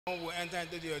will enter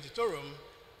into the auditorium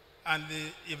and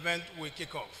the event will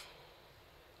kick off.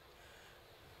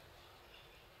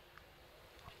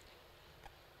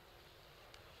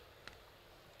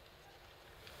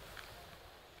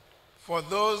 For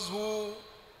those who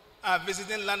are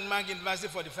visiting Landmark University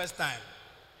for the first time,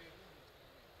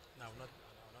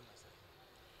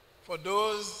 for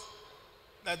those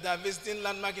that are visiting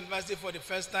Landmark University for the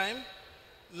first time,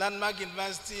 Landmark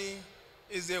University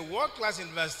is a world-class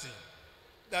university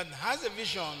that has a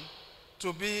vision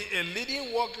to be a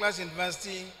leading world-class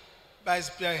university by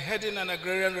spearheading an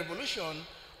agrarian revolution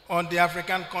on the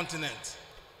African continent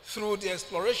through the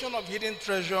exploration of hidden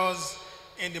treasures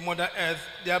in the Mother Earth,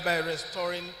 thereby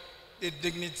restoring the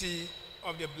dignity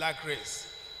of the black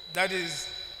race. That is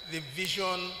the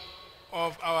vision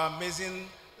of our amazing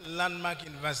Landmark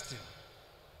University.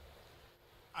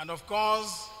 And of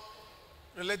course,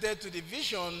 related to the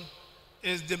vision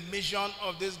is the mission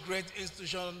of this great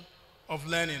institution of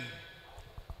learning.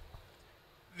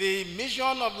 The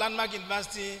mission of Landmark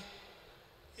University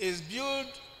is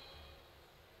built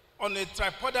on a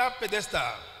tripodal pedestal,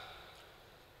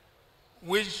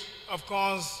 which of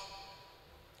course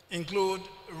include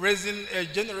raising a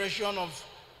generation of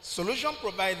solution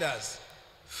providers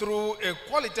through a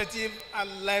qualitative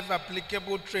and life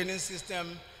applicable training system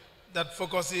that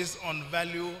focuses on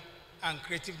value and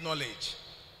creative knowledge.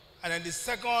 And then the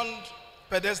second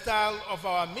pedestal of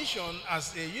our mission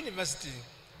as a university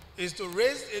is to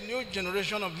raise a new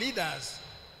generation of leaders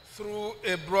through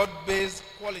a broad-based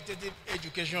qualitative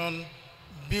education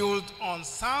built on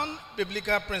sound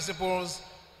biblical principles,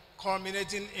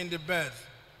 culminating in the birth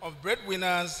of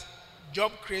breadwinners,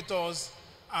 job creators,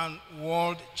 and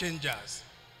world changers.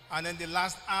 And then the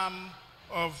last arm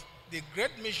of the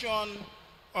great mission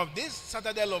of this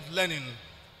citadel of learning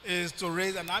is to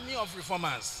raise an army of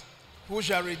reformers who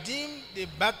shall redeem the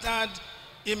battered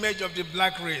image of the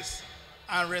black race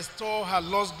and restore her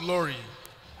lost glory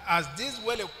as these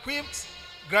well-equipped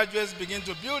graduates begin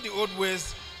to build the old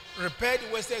ways, repair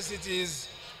the wasted cities,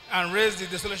 and raise the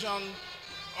desolation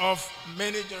of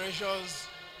many generations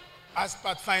as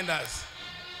pathfinders.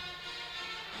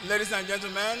 Ladies and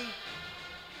gentlemen,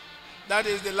 that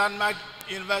is the Landmark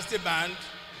University Band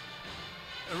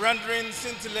rendering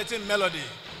scintillating melody.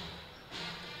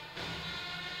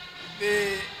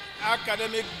 The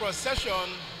academic procession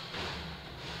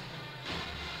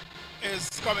is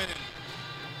coming in,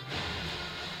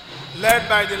 led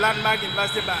by the Landmark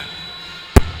University Band.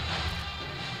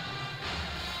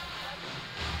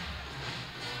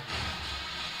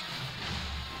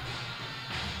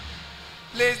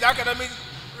 Please, the academic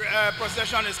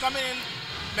procession is coming in.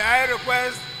 May I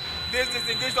request this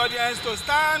distinguished audience to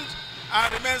stand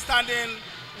and remain standing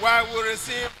while we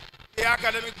receive the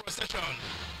academic procession.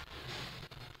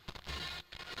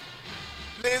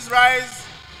 Please rise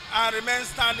and remain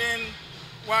standing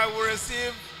while we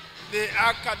receive the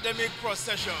academic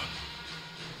procession.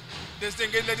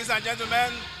 Distinguished ladies and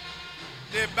gentlemen,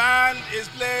 the band is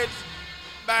played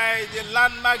by the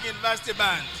Landmark University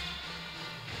Band.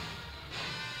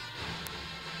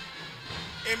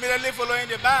 Immediately following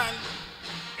the band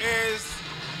is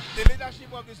the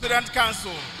leadership of the Student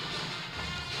Council,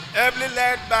 ably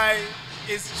led by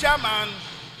its chairman,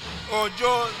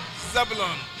 Ojo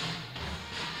Zebulon.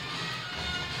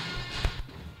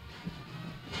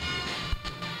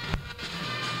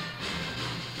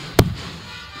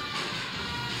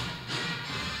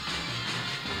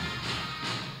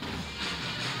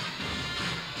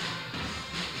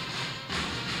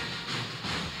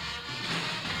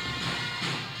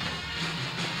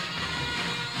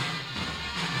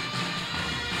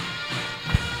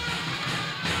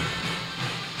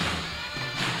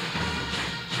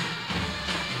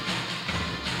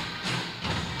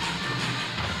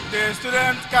 The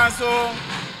Student Council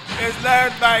is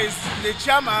led by the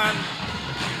chairman,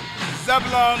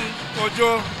 Zebulon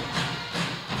Ojo.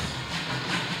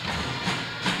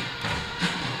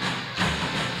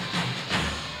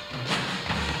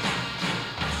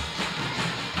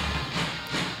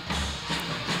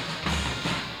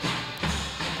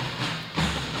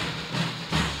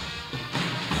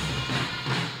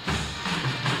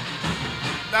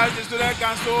 That's the Student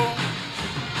Council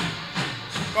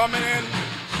coming in,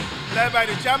 led by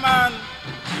the chairman,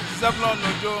 Zebulon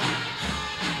Ojo.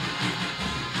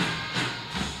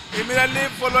 Immediately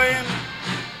following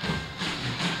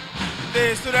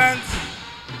the Student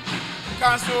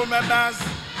Council members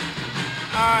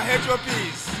are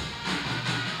HOPs,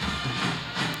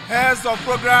 heads of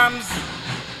programs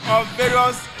of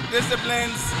various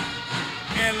disciplines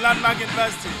in Landmark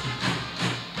University.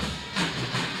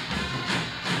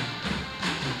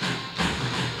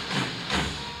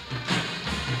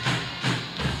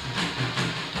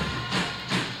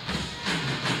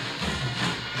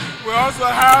 We also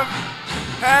have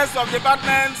heads of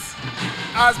departments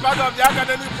as part of the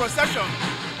academic procession.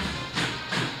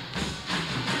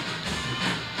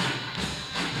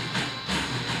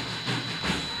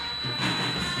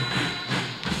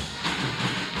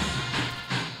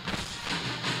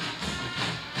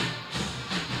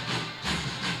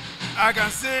 I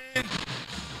can see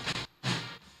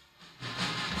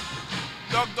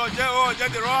Dr. J.O.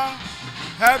 Jediron,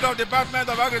 Head of Department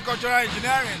of Agricultural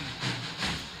Engineering.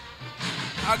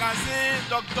 I can see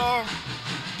Dr.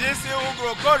 D.C.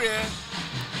 Ugro Korie,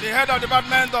 the Head of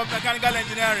Department of Mechanical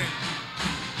Engineering.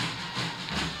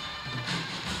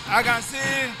 I can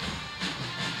see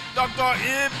Dr.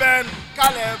 Eben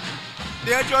Caleb,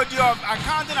 the HOD of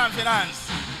Accounting and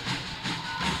Finance.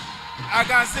 I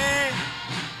can see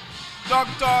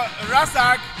Dr.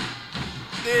 Rasak,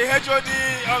 the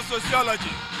HOD of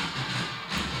Sociology.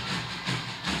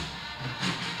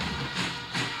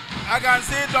 I can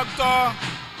see Dr.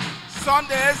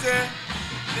 Sunday Eze,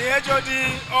 the HOD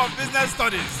of Business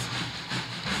Studies.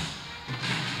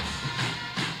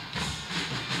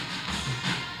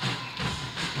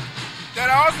 There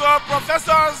are also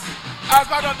professors as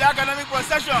part of the academic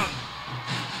procession.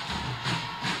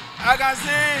 I can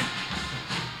see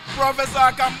Professor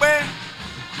Akambe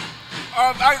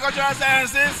of Agricultural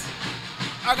Sciences.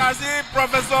 I can see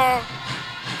Professor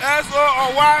S.O.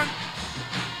 Owa.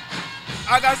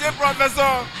 I can see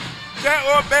Professor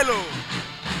J.O. Bello.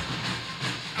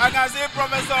 I can see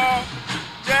Professor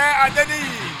J.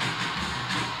 Adeniyi.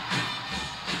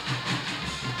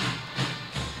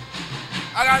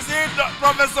 I can see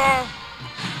Professor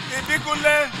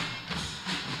Ibikule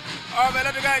of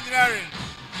Electrical Engineering.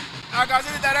 I can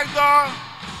see the Director,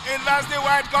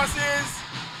 University-wide Courses,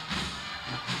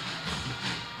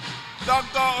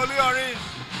 Dr. Oluyori.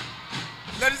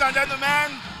 Ladies and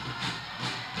gentlemen,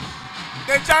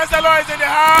 the Chancellor is in the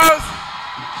house.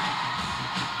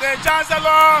 The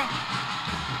Chancellor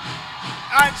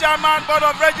and Chairman Board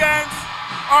of Regents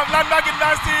of Landmark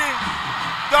University,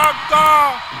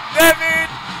 Dr. David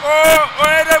O.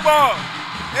 Oedebo,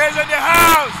 is in the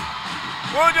house.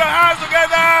 Put your hands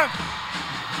together.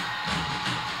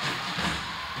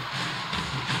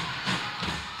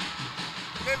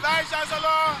 The Vice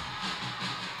Chancellor,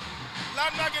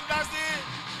 Landmark University,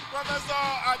 Professor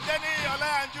Adeni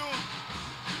Olayanju.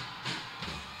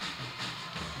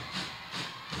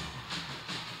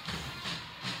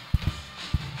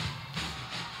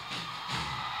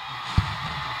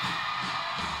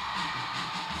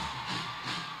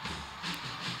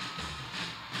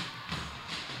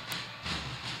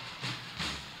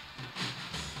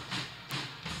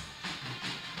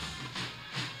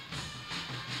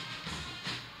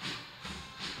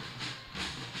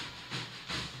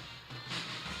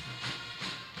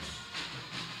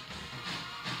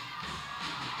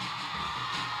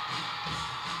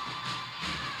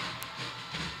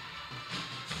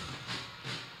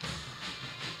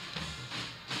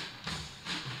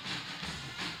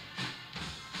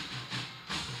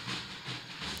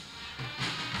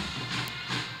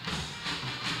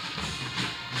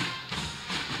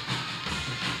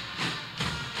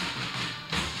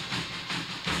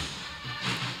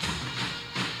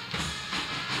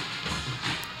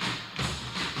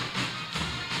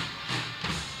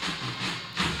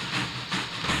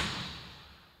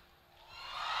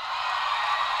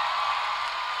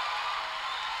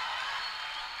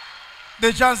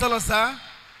 The Chancellor, sir,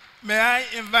 may I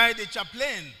invite the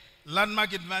chaplain,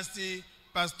 Landmark University,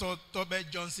 Pastor Tobe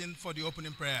Johnson, for the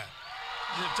opening prayer.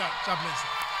 The chaplain, sir.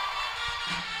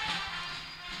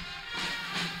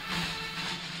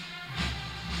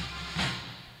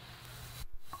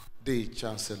 The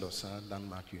Chancellor, sir,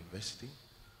 Landmark University,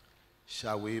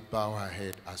 shall we bow our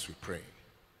head as we pray?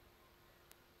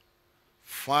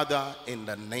 Father, in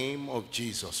the name of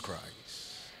Jesus Christ,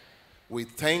 we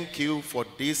thank you for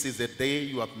this is the day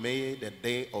you have made, a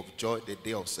day of joy, the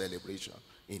day of celebration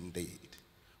indeed.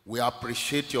 We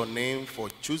appreciate your name for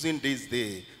choosing this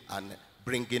day and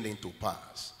bringing it to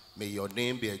pass. May your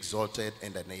name be exalted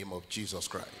in the name of Jesus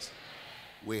Christ.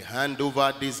 We hand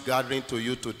over this gathering to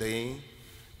you today,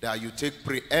 that you take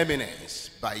preeminence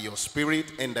by your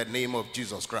spirit in the name of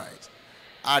Jesus Christ.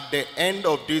 At the end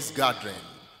of this gathering,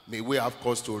 may we have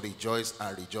cause to rejoice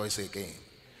and rejoice again.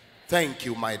 Thank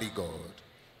you, mighty God,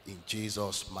 in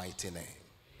Jesus' mighty name.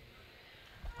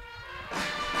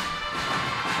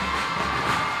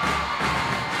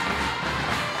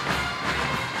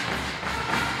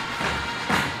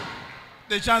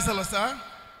 The Chancellor, sir,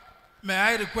 may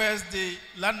I request the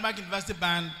Landmark University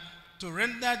Band to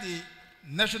render the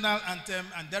national anthem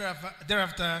and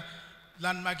thereafter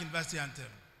Landmark University anthem.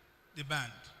 The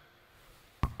band.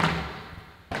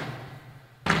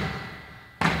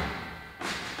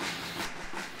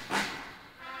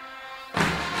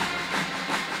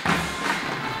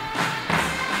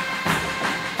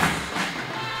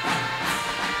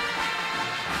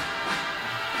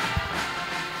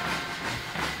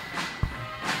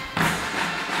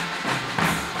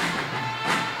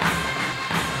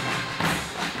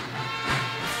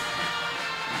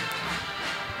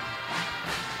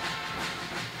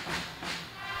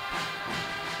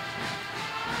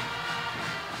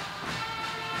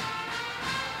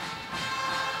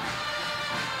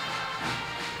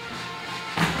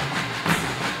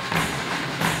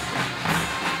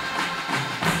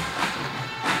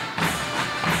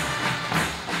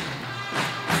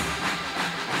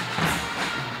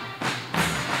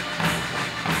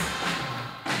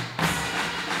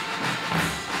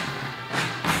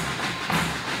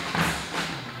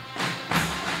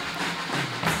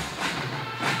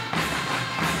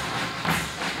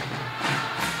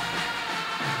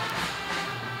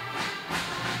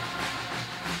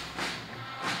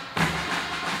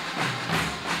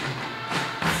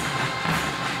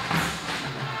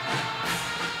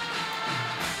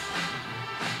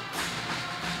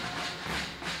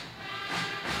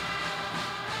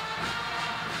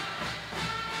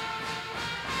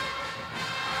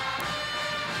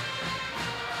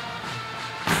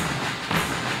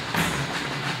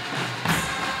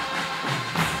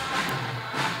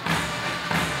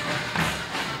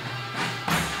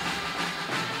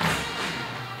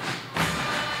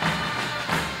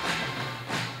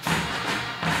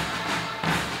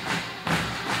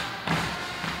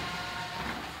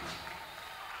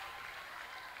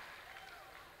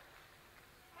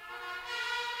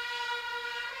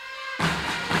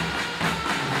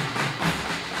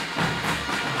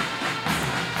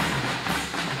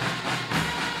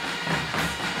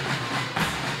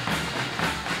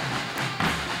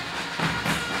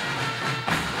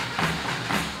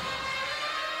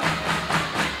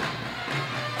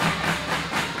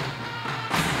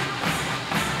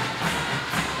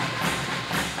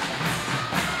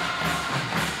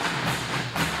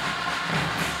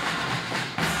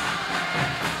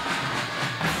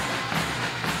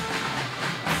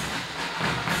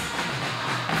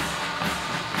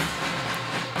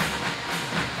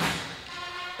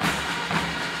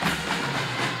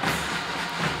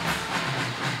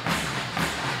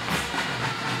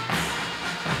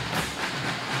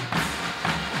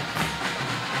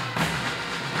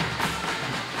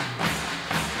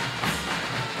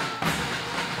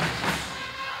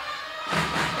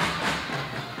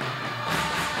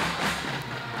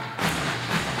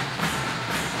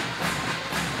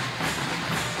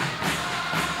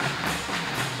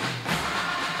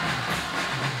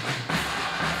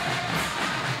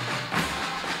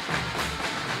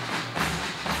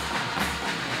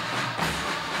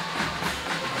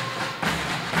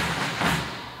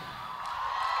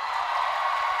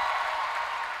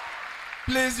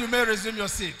 Please, you may resume your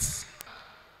seats.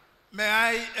 May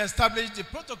I establish the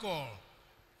protocol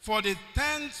for the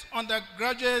 10th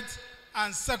undergraduate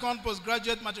and 2nd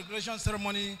postgraduate matriculation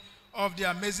ceremony of the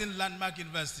amazing landmark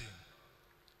university.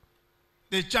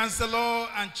 The Chancellor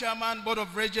and Chairman, Board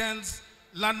of Regents,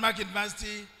 Landmark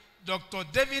University, Dr.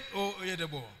 David O.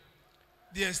 Oyedebo.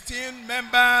 The esteemed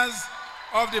members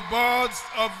of the Boards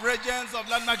of Regents of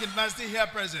Landmark University here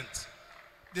present.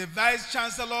 The Vice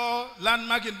Chancellor,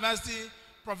 Landmark University,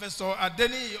 Professor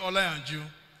Adeni Olayanju.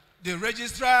 The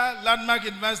Registrar, Landmark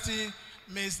University,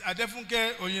 Ms.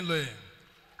 Adefunke Oyinloye.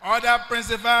 Other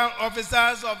principal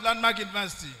officers of Landmark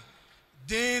University,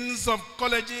 deans of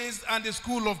colleges and the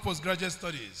School of Postgraduate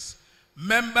Studies,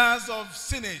 members of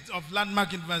Senate of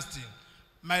Landmark University,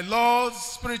 my lords,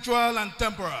 spiritual and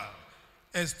temporal,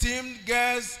 esteemed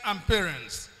guests and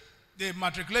parents, the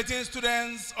matriculating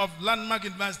students of Landmark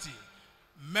University,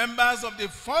 members of the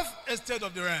 4th Estate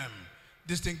of the Realm,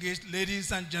 distinguished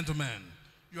ladies and gentlemen,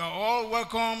 you are all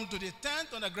welcome to the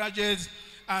 10th undergraduate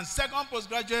and 2nd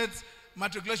postgraduate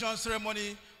matriculation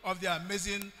ceremony of the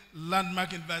amazing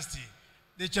Landmark University.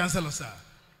 The Chancellor, sir.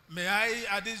 May I,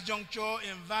 at this juncture,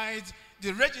 invite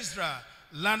the Registrar,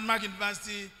 Landmark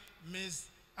University, Ms.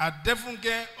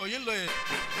 Adefunke Oyinloye.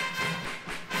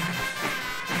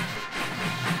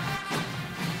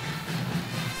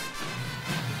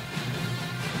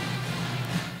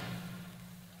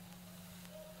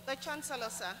 The Chancellor,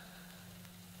 sir.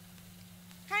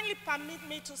 Kindly permit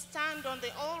me to stand on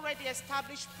the already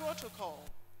established protocol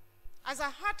as I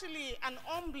heartily and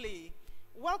humbly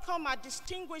welcome our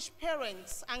distinguished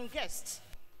parents and guests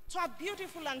to our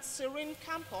beautiful and serene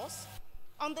campus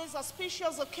on this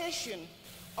auspicious occasion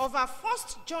of our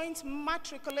first joint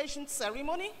matriculation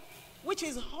ceremony, which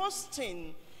is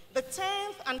hosting the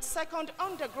 10th and 2nd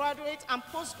undergraduate and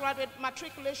postgraduate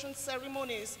matriculation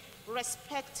ceremonies,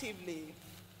 respectively.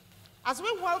 As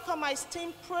we welcome our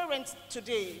esteemed parents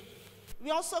today, we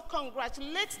also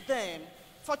congratulate them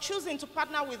for choosing to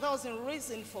partner with us in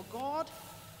raising for God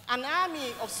an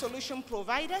army of solution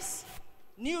providers,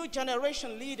 new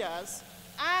generation leaders,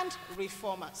 and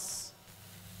reformers.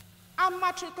 Our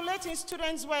matriculating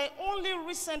students were only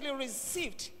recently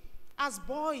received as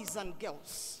boys and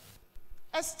girls,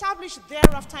 established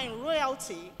thereafter in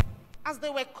royalty as they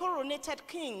were coronated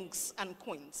kings and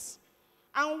queens,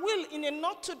 and will in a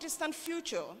not too distant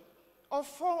future of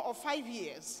 4 or 5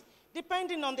 years,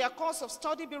 depending on their course of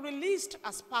study, be released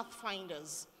as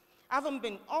pathfinders, having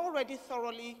been already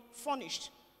thoroughly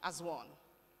furnished as one.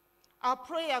 Our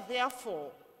prayer,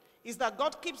 therefore, is that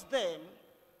God keeps them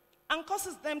and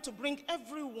causes them to bring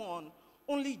everyone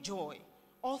only joy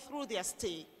all through their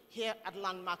stay here at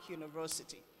Landmark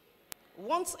University.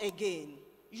 Once again,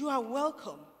 you are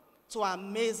welcome to our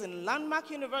amazing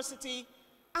Landmark University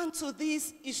and to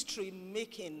this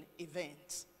history-making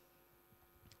event.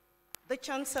 The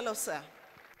Chancellor, sir.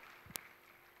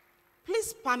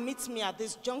 Please permit me at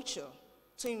this juncture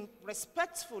to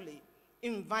respectfully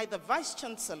invite the Vice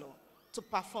Chancellor to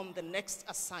perform the next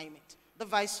assignment. The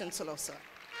Vice Chancellor, sir.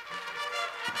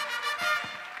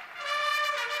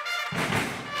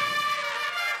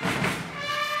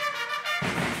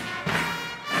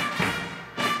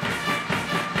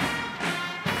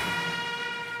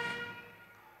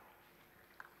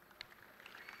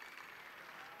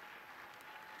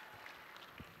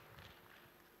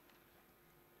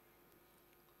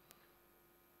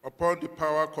 Upon the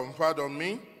power conferred on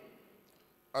me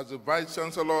as the Vice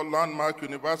Chancellor, Landmark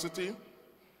University,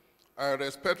 I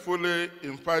respectfully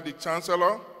invite the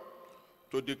Chancellor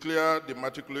to declare the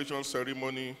matriculation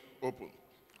ceremony open.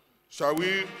 Shall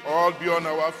we all be on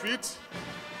our feet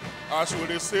as we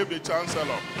receive the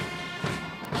Chancellor?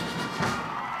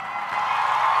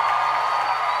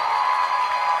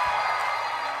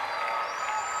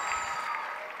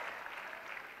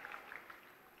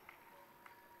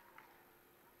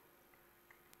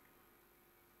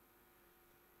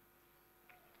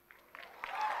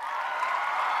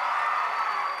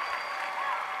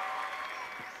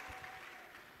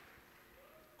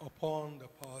 Upon the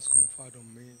powers conferred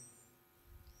on me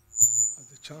as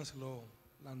the Chancellor,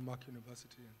 Landmark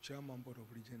University, and Chairman, Board of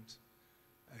Regents,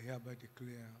 I hereby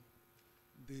declare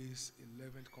this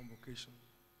 11th convocation,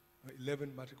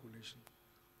 11th matriculation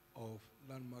of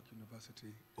Landmark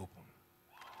University open.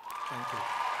 Thank you.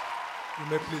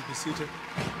 You may please be seated.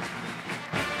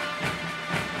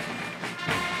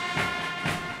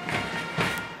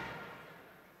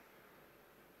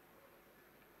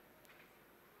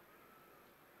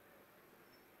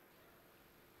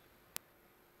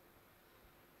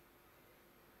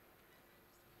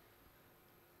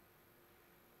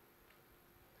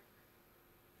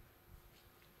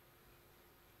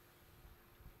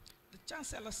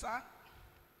 Chancellor, sir,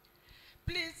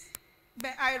 please,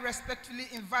 may I respectfully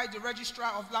invite the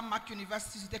Registrar of Landmark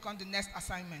University to take on the next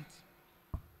assignment.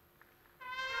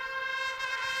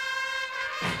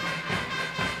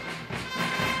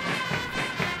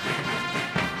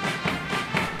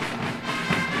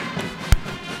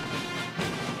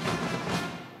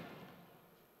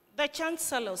 The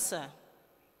Chancellor, sir.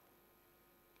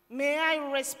 May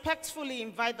I respectfully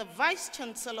invite the Vice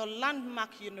Chancellor,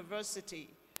 Landmark University,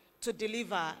 to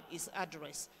deliver his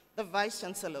address. The Vice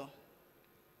Chancellor.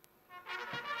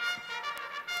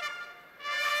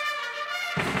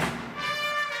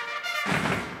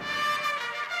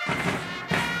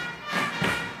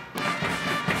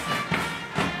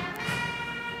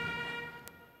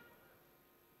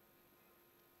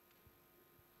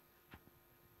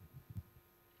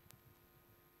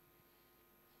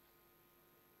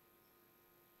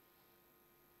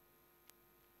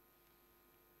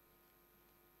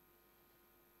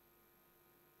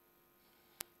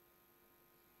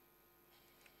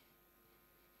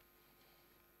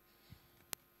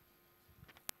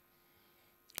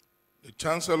 The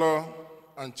Chancellor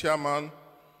and Chairman,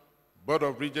 Board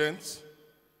of Regents,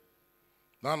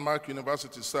 Landmark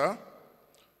University, sir,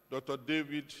 Dr.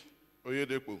 David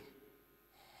Oyedepo.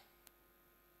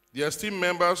 The esteemed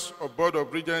members of Board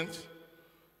of Regents,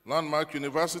 Landmark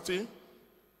University,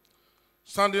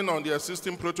 standing on the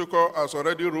existing protocol as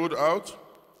already rolled out,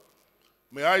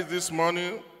 may I this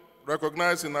morning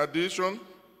recognize in addition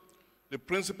the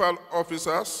principal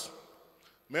officers,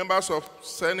 members of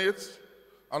Senate,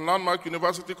 and Landmark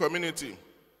University community,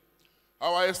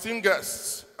 our esteemed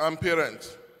guests and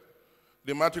parents,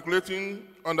 the matriculating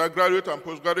undergraduate and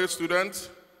postgraduate students,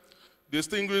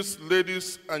 distinguished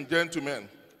ladies and gentlemen.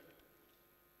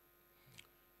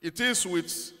 It is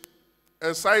with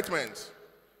excitement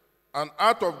and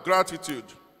out of gratitude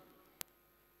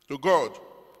to God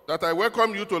that I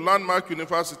welcome you to Landmark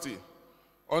University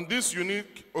on this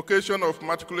unique occasion of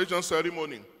matriculation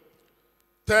ceremony,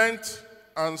 10th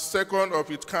and second of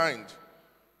its kind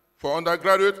for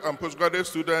undergraduate and postgraduate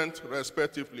students,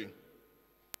 respectively.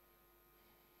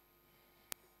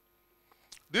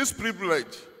 This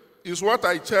privilege is what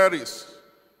I cherish,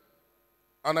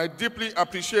 and I deeply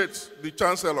appreciate the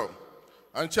Chancellor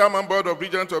and Chairman Board of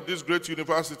Regents of this great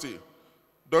university,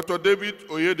 Dr. David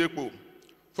Oyedepo,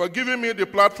 for giving me the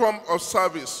platform of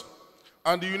service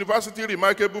and the university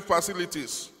remarkable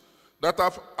facilities that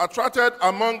have attracted,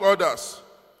 among others,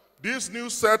 this new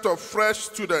set of fresh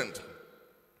students,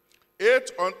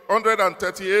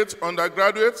 838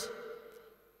 undergraduates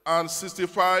and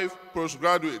 65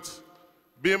 postgraduates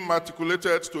being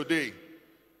matriculated today.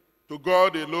 To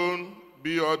God alone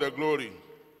be all the glory.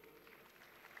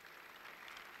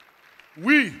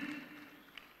 We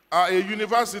are a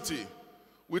university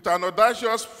with an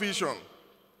audacious vision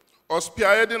of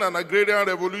spearheading an agrarian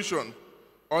revolution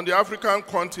on the African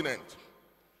continent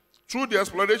through the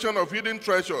exploration of hidden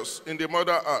treasures in the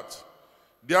Mother Earth,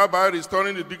 thereby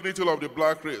restoring the dignity of the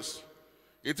black race.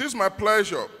 It is my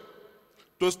pleasure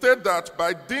to state that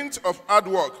by dint of hard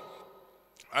work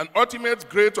and ultimate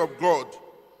grace of God,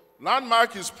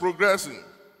 Landmark is progressing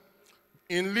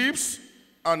in leaps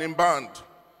and in bounds,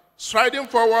 striding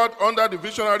forward under the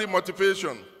visionary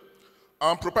motivation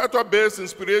and proprietor-based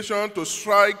inspiration to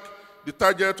strike the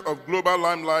target of global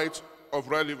limelight of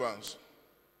relevance.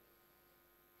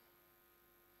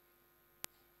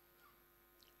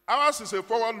 Ours is a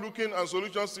forward-looking and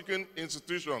solution-seeking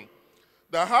institution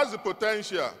that has the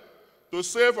potential to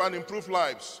save and improve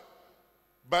lives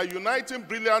by uniting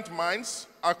brilliant minds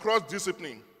across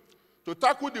discipline to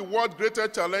tackle the world's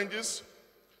greatest challenges.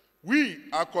 We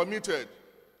are committed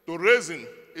to raising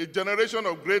a generation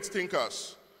of great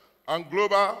thinkers and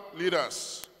global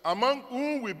leaders, among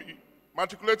whom will be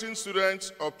matriculating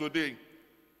students of today.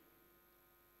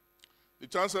 The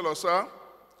Chancellor, sir,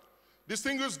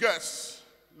 distinguished guests,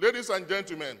 ladies and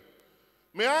gentlemen,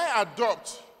 may I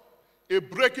adopt a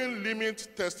breaking limit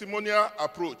testimonial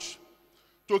approach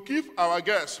to keep our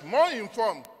guests more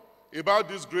informed about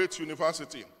this great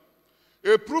university.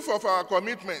 A proof of our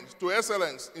commitment to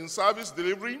excellence in service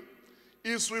delivery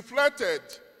is reflected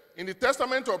in the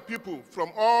testament of people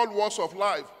from all walks of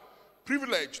life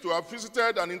privileged to have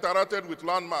visited and interacted with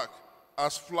Landmark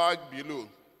as flagged below.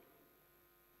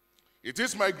 It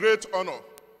is my great honor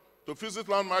to visit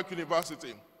Landmark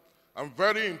University. I'm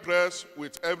very impressed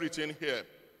with everything here.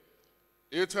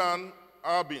 Ethan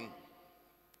Arbin.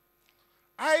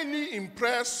 Highly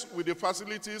impressed with the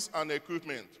facilities and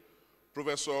equipment,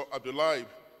 Professor Abdullahi.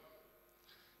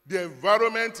 The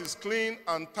environment is clean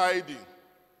and tidy,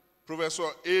 Professor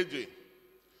AJ.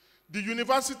 The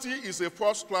university is a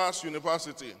first-class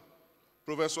university.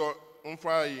 Professor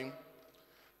Umfai,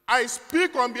 I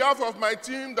speak on behalf of my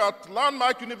team that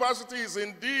Landmark University is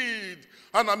indeed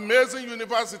an amazing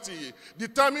university,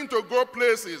 determined to go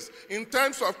places in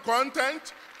terms of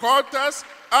content, contest,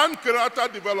 and character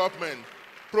development.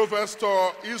 Professor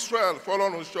Israel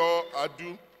Folorunsho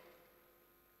Adu,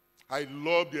 I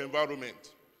love the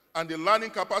environment and the learning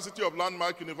capacity of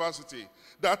Landmark University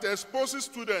that exposes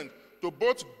students to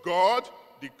both God,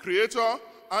 the Creator,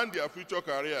 and their future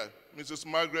career. Mrs.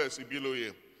 Margaret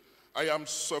Sibiloye, I am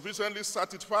sufficiently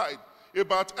satisfied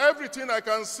about everything I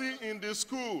can see in the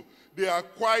school. They are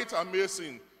quite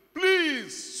amazing.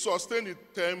 Please sustain the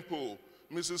tempo.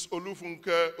 Mrs.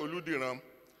 Olufunke Oludiram,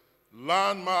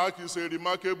 Landmark is a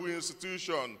remarkable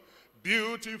institution,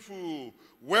 beautiful,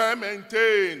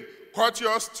 well-maintained,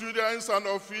 courteous students and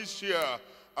officials.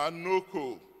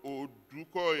 Anoko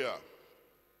Odukoya.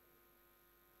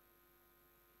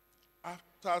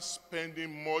 After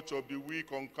spending much of the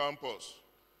week on campus,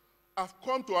 I've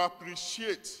come to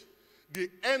appreciate the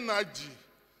energy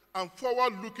and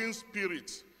forward-looking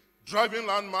spirit driving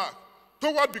Landmark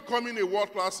toward becoming a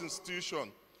world-class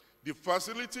institution. The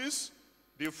facilities,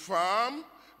 the farm,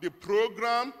 the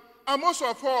program, and most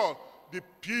of all, the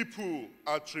people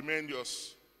are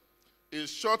tremendous. A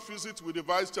short visit with the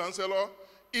Vice-Chancellor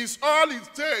is all it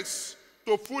takes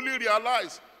to fully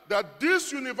realize that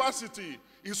this university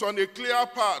is on a clear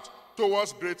path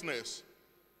towards greatness.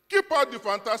 Keep up the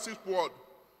fantastic work,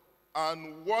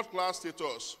 and world-class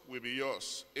status will be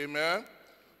yours. Amen.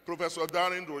 Professor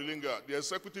Darren Rolinga, the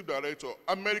Executive Director,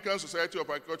 American Society of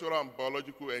Agricultural and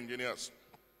Biological Engineers.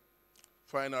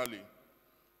 Finally,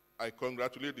 I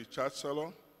congratulate the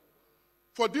Chancellor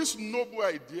for this noble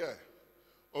idea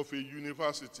of a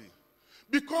university,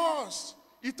 because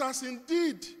it has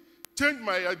indeed changed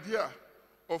my idea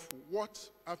of what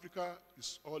Africa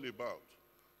is all about.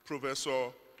 Professor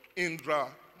Indra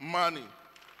Mani,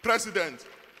 President,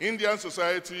 Indian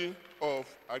Society of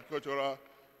Agricultural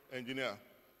Engineers.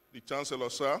 The Chancellor,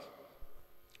 sir,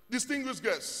 distinguished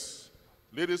guests,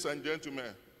 ladies and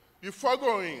gentlemen, the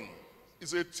foregoing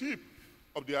is a tip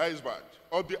of the iceberg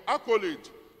of the accolade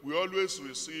we always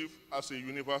receive as a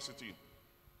university.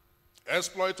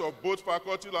 Exploits of both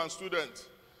faculty and students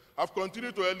have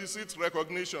continued to elicit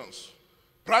recognitions,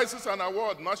 prizes and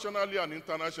awards nationally and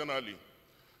internationally.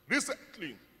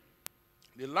 Recently,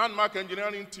 the Landmark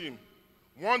Engineering team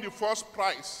won the first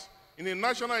prize in a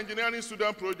National Engineering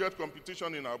Student Project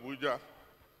competition in Abuja.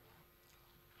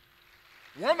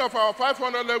 One of our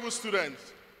 500 level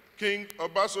students, King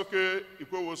Obasoke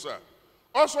Ikwewosa,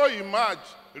 also emerged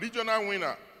regional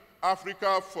winner,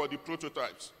 Africa for the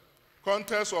Prototypes,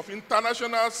 contest of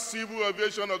International Civil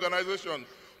Aviation Organization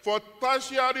for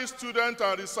tertiary students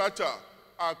and researchers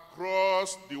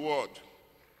across the world.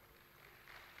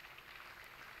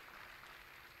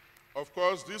 Of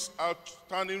course, this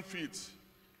outstanding feat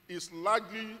is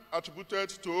largely attributed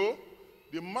to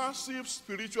the massive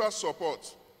spiritual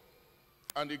support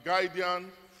and the guidance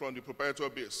from the proprietor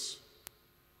base,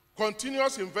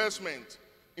 continuous investment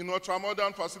in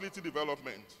ultramodern facility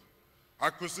development,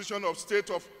 acquisition of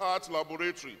state-of-art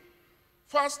laboratory,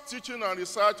 fast teaching and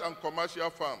research and commercial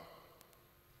farm,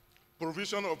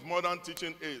 provision of modern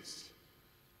teaching aids,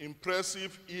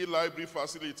 impressive e-library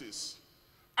facilities,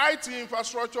 IT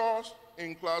infrastructure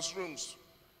in classrooms,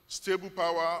 stable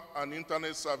power and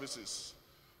internet services,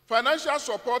 financial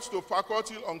support to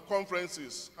faculty on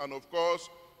conferences, and of course,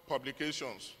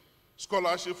 publications,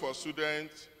 scholarship for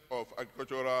students of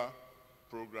agricultural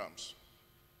programs.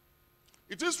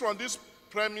 It is from this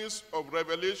premise of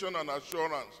revelation and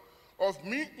assurance of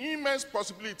immense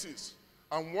possibilities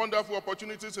and wonderful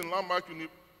opportunities in Landmark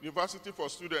University for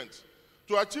students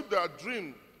to achieve their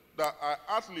dream that I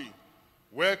heartily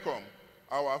welcome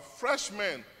our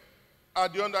freshmen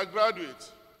at the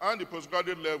undergraduate and the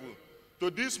postgraduate level to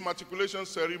this matriculation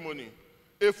ceremony,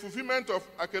 a fulfillment of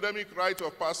academic rite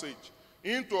of passage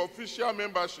into official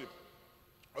membership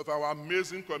of our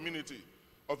amazing community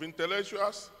of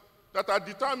intellectuals that are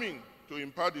determined to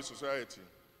impact the society.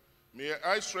 May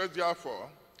I stress, therefore,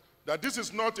 that this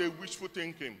is not a wishful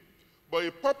thinking, but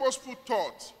a purposeful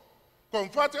thought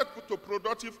converted to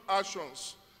productive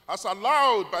actions as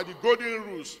allowed by the golden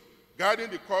rules guiding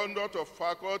the conduct of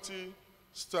faculty,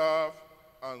 staff,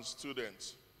 and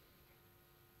students.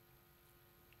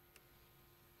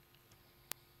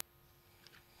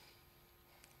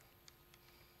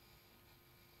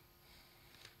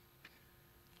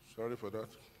 Sorry for that.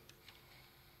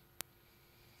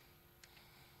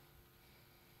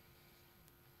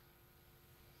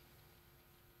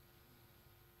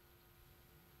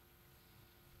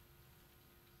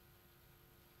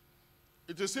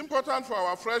 It is important for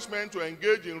our freshmen to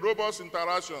engage in robust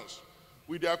interactions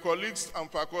with their colleagues and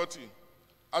faculty,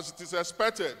 as it is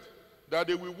expected that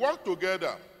they will work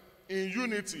together in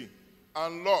unity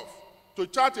and love to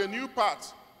chart a new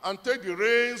path and take the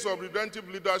reins of redemptive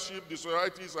leadership the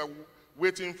societies are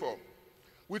waiting for.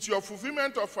 With your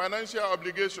fulfillment of financial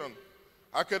obligation,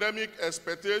 academic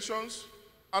expectations,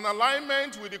 and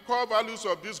alignment with the core values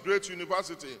of this great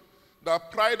university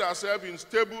that pride ourselves in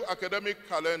stable academic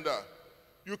calendar,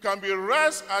 you can be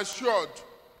rest assured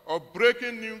of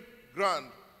breaking new ground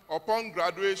upon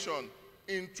graduation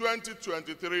in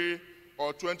 2023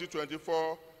 or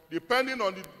 2024, depending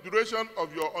on the duration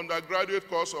of your undergraduate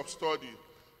course of study,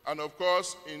 and of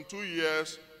course, in 2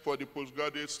 years for the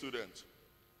postgraduate student.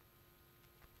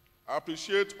 I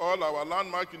appreciate all our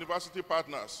landmark university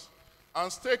partners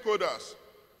and stakeholders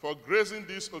for gracing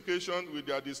this occasion with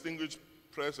their distinguished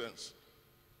presence.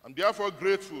 I'm therefore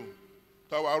grateful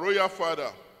to our royal father,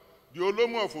 the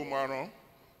Olomu of Omu-Aran,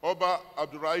 Oba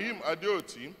Abdurrahim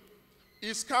Adeoti,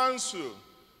 his council,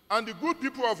 and the good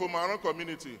people of Omu-Aran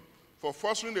community for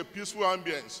fostering a peaceful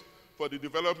ambience for the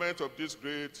development of this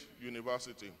great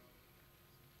university.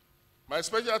 My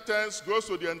special thanks goes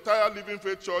to the entire Living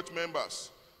Faith Church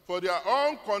members for their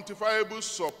unquantifiable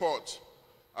support.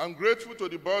 I'm grateful to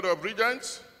the Board of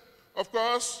Regents. Of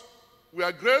course, we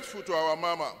are grateful to our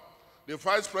mama, the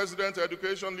Vice President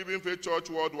Education Living Faith Church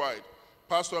Worldwide,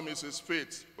 Pastor Mrs.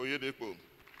 Faith Oyedepo.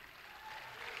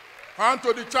 And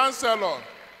to the Chancellor,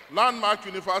 Landmark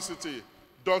University,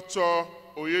 Dr.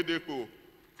 Oyedepo,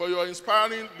 for your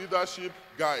inspiring leadership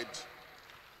guide.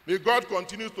 May God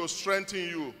continue to strengthen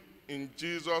you in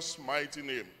Jesus' mighty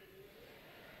name.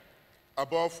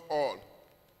 Above all,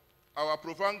 our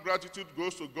profound gratitude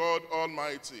goes to God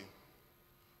Almighty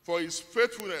for his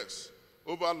faithfulness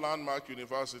over Landmark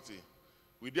University.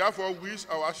 We therefore wish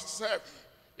ourselves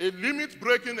a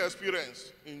limit-breaking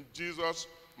experience in Jesus'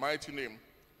 mighty name.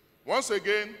 Once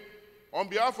again, on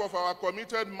behalf of our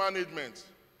committed management,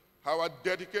 our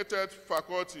dedicated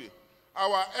faculty,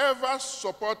 our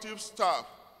ever-supportive staff,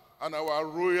 and our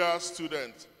royal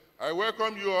students, I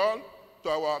welcome you all to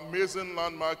our amazing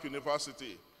Landmark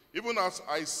University. Even as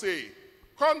I say,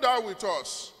 come down with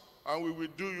us, and we will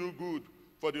do you good,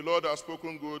 for the Lord has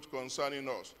spoken good concerning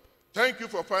us. Thank you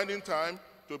for finding time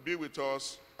to be with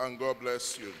us, and God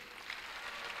bless you.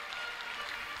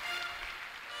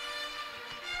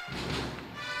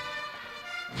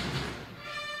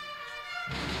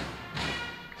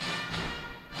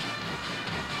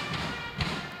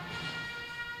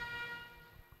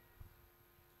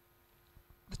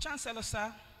 The Chancellor,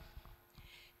 sir,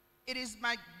 it is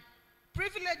my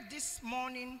privilege this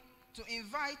morning to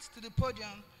invite to the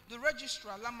podium the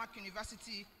Registrar, Landmark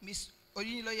University, Ms.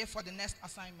 Oyiniloye, for the next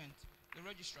assignment. The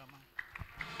Registrar, ma'am.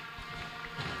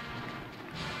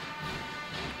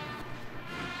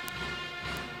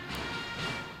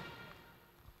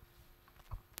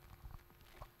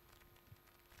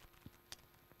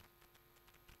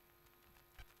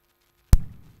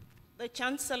 The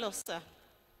Chancellor, sir.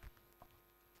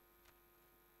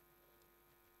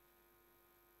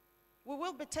 We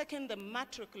will be taking the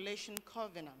Matriculation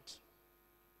Covenant.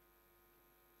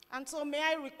 And so may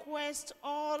I request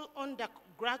all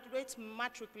undergraduate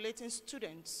matriculating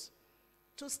students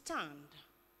to stand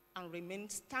and remain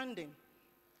standing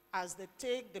as they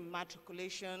take the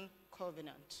Matriculation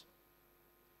Covenant.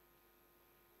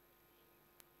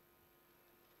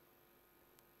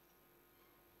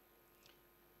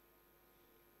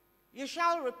 You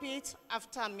shall repeat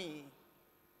after me.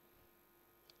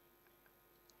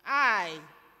 I,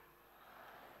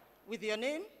 with your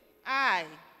name, I,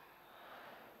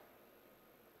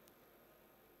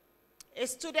 a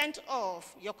student of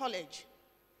your college,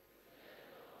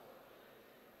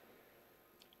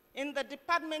 in the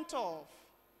department of,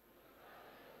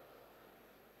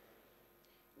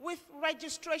 with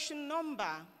registration number,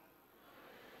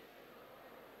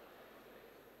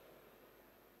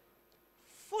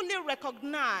 fully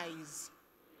recognize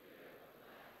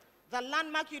the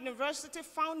Landmark University,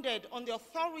 founded on the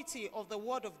authority of the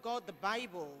Word of God, the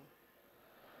Bible,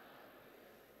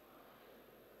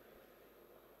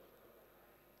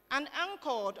 and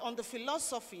anchored on the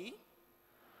philosophy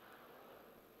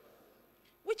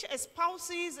which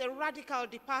espouses a radical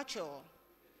departure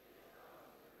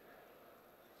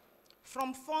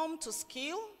from form to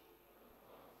skill,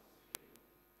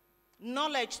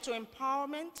 knowledge to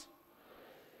empowerment,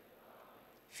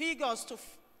 figures to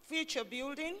future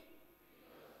building,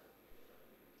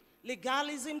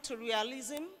 legalism to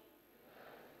realism,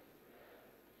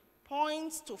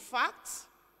 points to facts,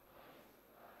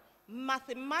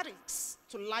 mathematics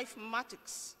to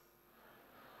lifematics,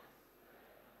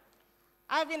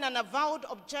 having an avowed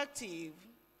objective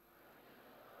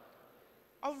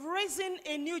of raising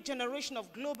a new generation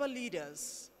of global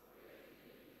leaders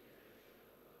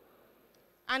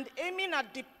and aiming at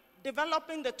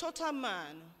developing the total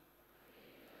man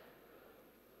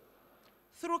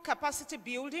through capacity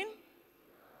building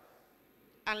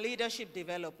and leadership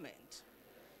development,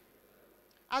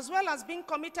 as well as being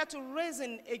committed to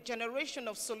raising a generation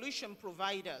of solution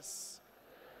providers,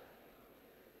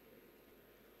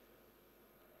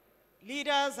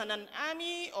 leaders and an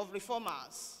army of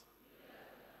reformers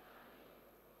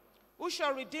who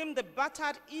shall redeem the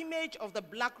battered image of the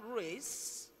black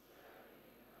race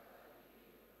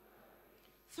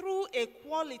through a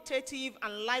qualitative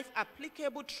and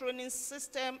life-applicable training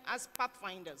system as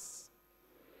pathfinders.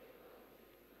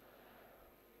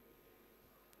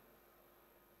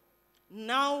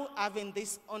 Now having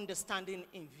this understanding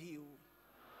in view,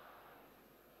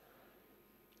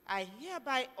 I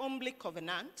hereby humbly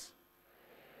covenant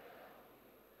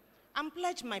and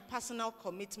pledge my personal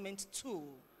commitment to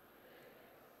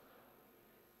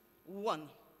 1.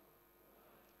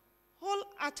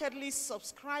 Wholeheartedly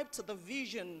subscribe to the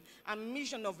vision and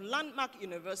mission of Landmark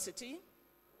University,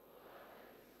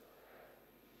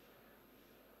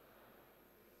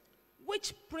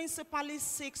 which principally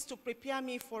seeks to prepare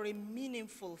me for a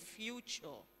meaningful future.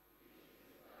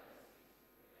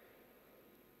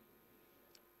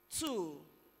 2.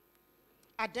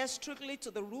 Adhere strictly to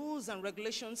the rules and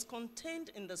regulations contained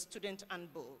in the student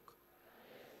handbook.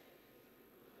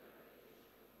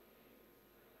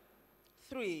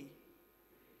 3.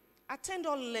 Attend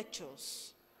all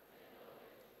lectures.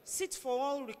 Sit for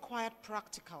all required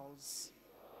practicals.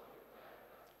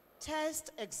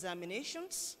 Test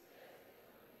examinations.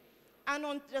 And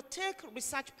undertake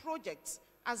research projects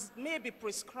as may be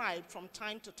prescribed from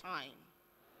time to time.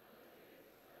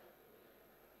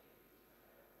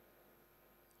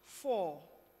 4.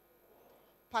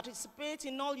 Participate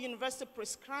in all university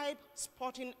prescribed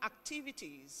sporting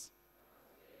activities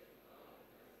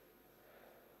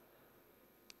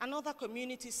and other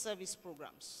community service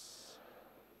programs.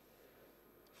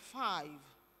 5.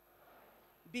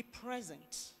 Be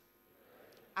present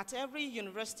at every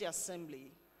university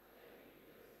assembly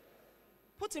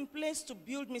put in place to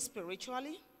build me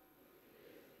spiritually,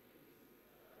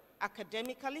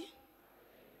 academically,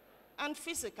 and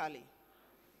physically.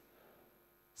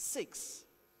 6.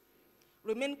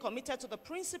 Remain committed to the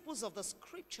principles of the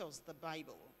scriptures, the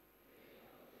Bible,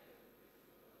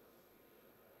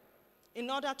 in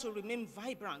order to remain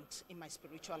vibrant in my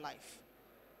spiritual life.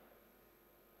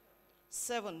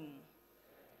 7.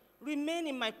 Remain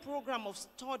in my program of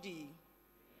study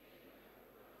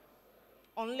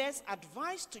unless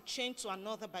advised to change to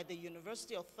another by the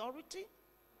university authority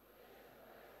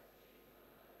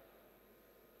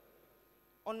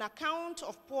on account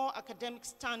of poor academic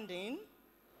standing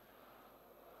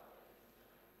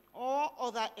or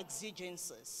other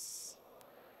exigencies.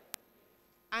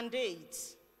 And 8,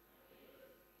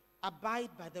 abide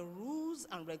by the rules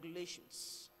and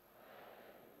regulations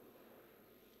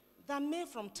that may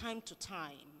from time to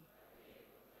time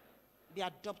be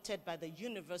adopted by the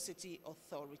university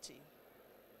authority.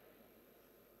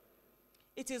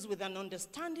 It is with an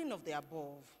understanding of the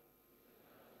above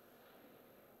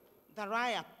that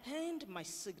I append my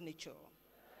signature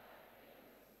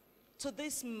to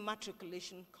this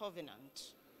matriculation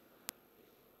covenant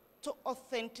to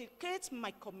authenticate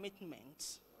my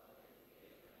commitment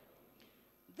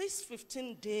this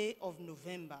 15th day of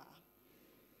November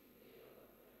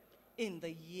in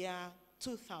the year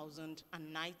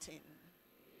 2019.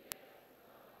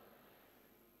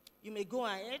 You may go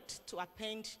ahead to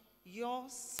append your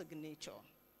signature.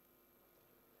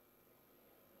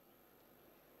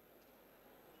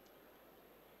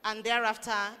 And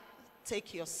thereafter,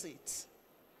 take your seat.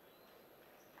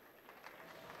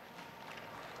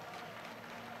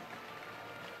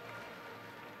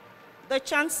 The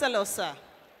Chancellor, sir.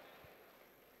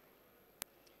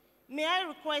 May I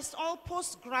request all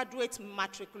postgraduate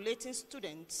matriculating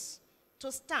students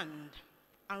to stand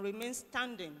and remain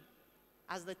standing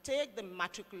as they take the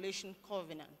matriculation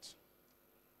covenant.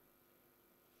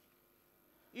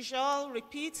 You shall all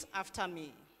repeat after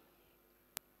me.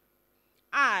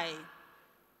 I,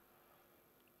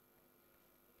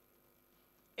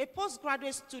 a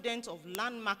postgraduate student of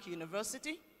Landmark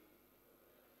University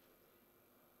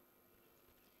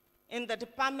in the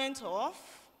Department of,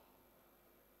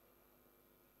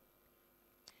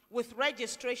 with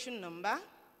registration number,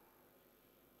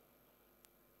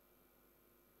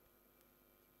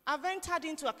 I've entered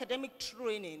into academic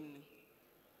training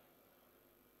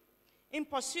in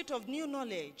pursuit of new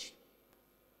knowledge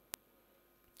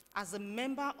as a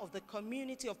member of the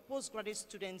community of postgraduate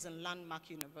students in Landmark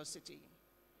University.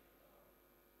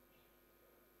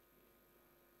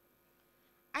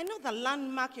 I know that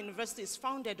Landmark University is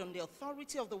founded on the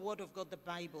authority of the Word of God, the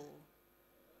Bible.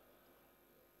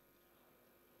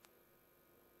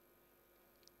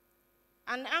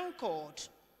 And anchored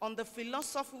on the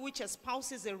philosophy which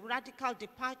espouses a radical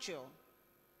departure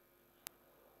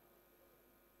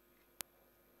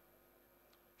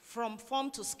from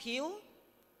form to skill,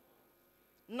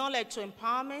 knowledge to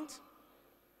empowerment,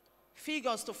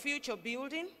 figures to future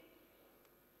building,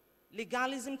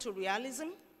 legalism to realism,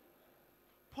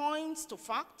 points to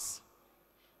facts,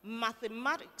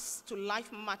 mathematics to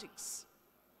lifematics,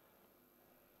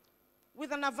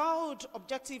 with an avowed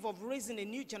objective of raising a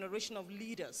new generation of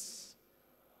leaders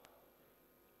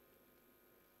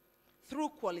through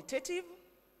qualitative,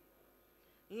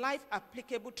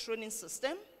 life-applicable training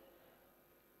system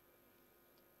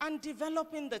and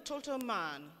developing the total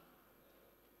man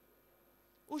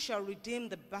who shall redeem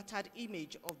the battered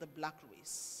image of the black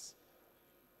race.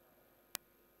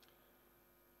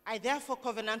 I therefore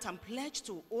covenant and pledge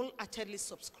to wholeheartedly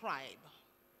subscribe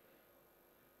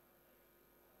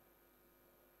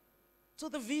to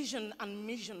the vision and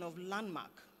mission of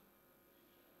Landmark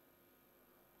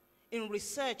in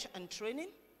research and training,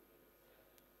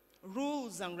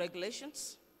 rules and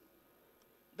regulations,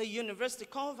 the university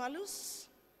core values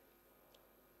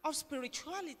of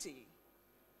spirituality,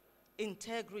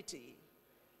 integrity,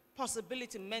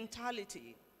 possibility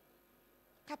mentality,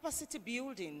 capacity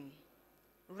building,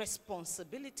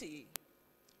 responsibility,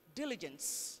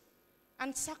 diligence,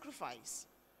 and sacrifice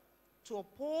to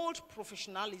uphold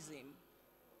professionalism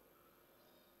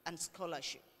and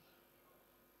scholarship.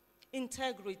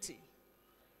 Integrity.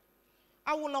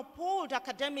 I will uphold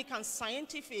academic and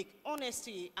scientific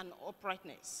honesty and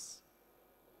uprightness.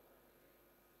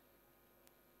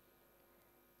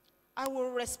 I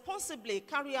will responsibly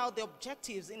carry out the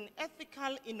objectives in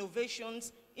ethical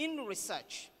innovations in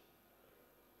research.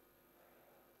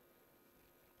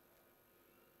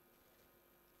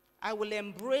 I will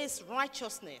embrace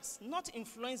righteousness, not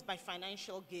influenced by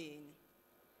financial gain,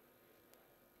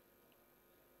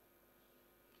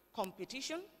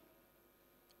 competition,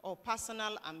 or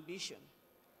personal ambition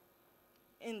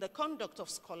in the conduct of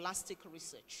scholastic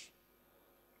research.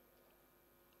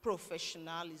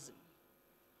 Professionalism.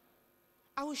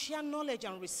 I will share knowledge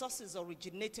and resources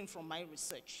originating from my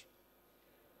research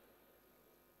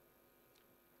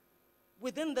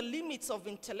within the limits of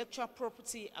intellectual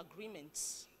property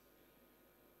agreements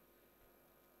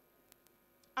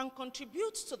and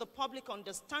contribute to the public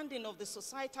understanding of the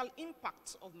societal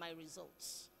impact of my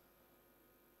results.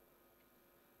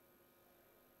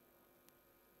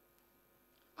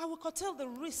 I will curtail the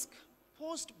risk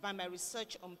posed by my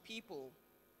research on people,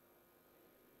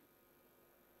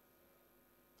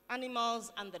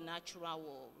 animals, and the natural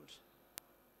world.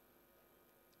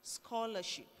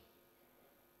 Scholarship.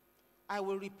 I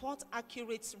will report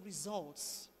accurate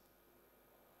results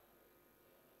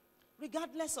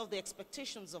regardless of the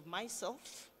expectations of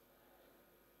myself,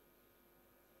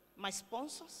 my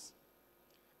sponsors,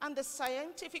 and the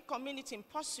scientific community in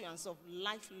pursuance of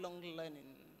lifelong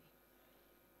learning.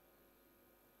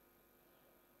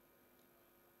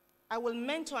 I will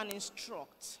mentor and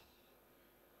instruct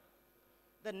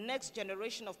the next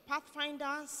generation of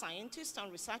pathfinders, scientists,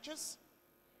 and researchers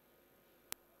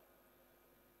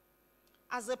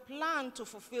as a plan to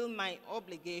fulfill my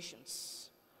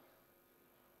obligations.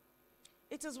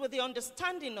 It is with the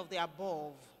understanding of the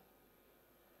above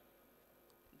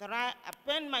that I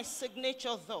append my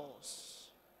signature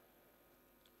thus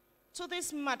to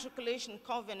this matriculation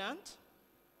covenant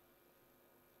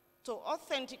to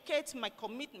authenticate my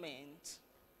commitment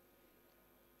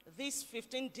this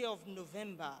 15th day of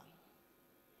November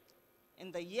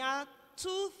in the year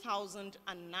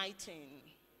 2019.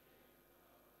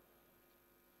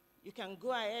 You can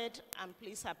go ahead and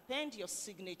please append your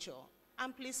signature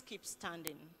and please keep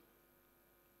standing.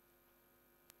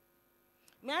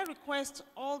 May I request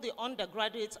all the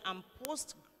undergraduate and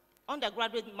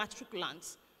post-undergraduate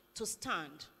matriculants to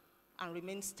stand and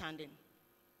remain standing.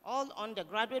 All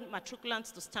undergraduate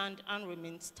matriculants to stand and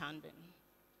remain standing.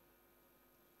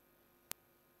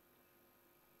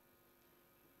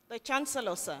 The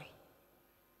Chancellor, sir.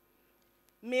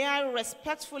 May I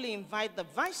respectfully invite the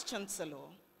Vice Chancellor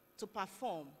to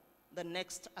perform the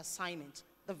next assignment.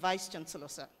 The Vice Chancellor,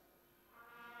 sir.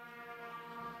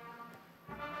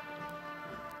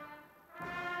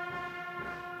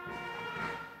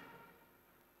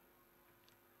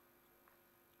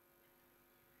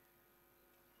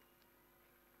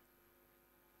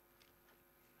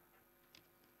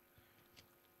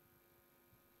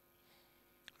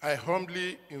 I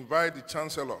humbly invite the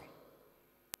Chancellor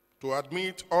to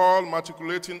admit all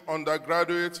matriculating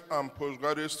undergraduate and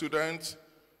postgraduate students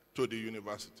to the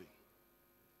university.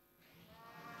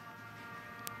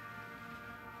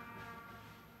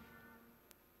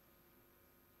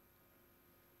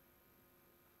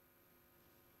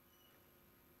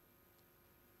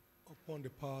 Upon the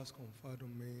powers conferred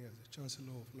on me as the Chancellor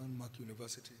of Landmark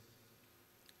University,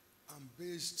 and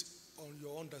based on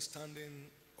your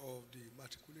understanding of the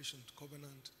Matriculation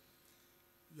Covenant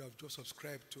you have just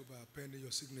subscribed to by appending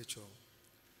your signature,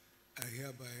 I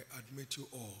hereby admit you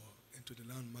all into the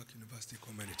Landmark University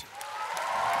community.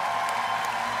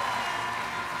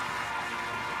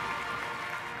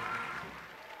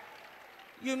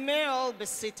 You may all be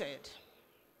seated.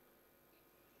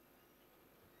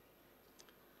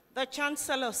 The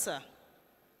Chancellor, sir.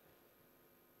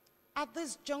 At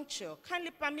this juncture,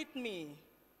 kindly permit me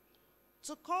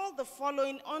to call the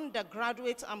following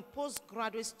undergraduate and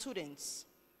postgraduate students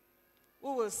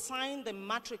who will sign the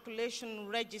matriculation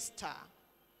register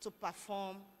to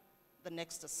perform the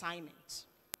next assignment.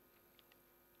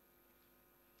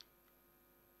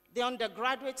 The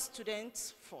undergraduate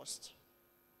students first.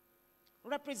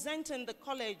 Representing the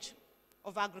College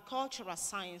of Agricultural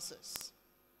Sciences,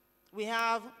 we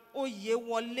have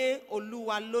Oyewole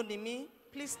Oluwalonimi.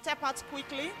 Please step out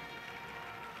quickly.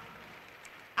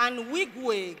 And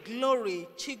Wigwe Glory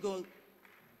Chigozileme.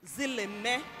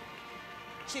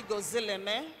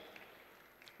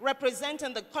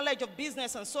 Representing the College of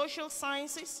Business and Social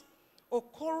Sciences,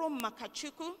 Okoro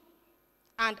Makachuku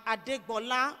and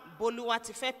Adegbola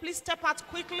Boluwatife. Please step out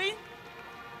quickly.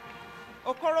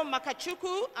 Okoro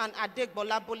Makachuku and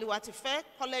Adegbola Boluwatife,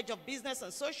 College of Business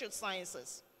and Social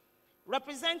Sciences.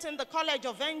 Representing the College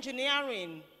of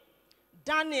Engineering,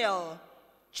 Daniel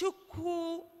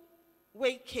Chukwuemeka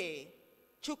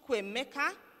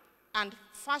and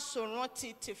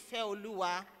Fasoroti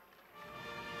Tefeoluwa.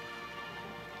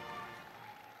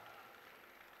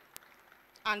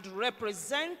 And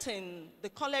representing the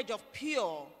College of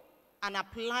Pure and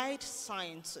Applied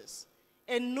Sciences,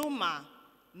 Enuma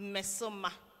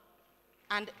Mesoma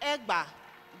and Egba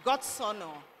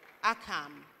Godsono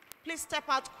Akam. Please step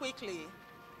out quickly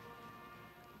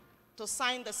to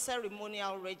sign the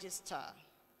ceremonial register.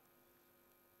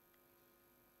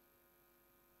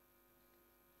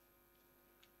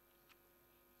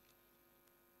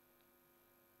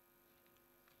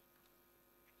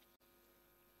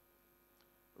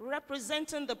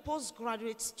 Representing the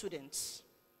postgraduate students.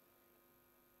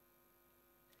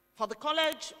 For the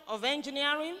College of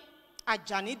Engineering,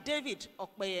 Ajani David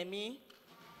Okpeyemi.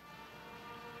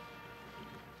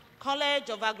 College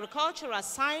of Agricultural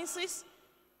Sciences,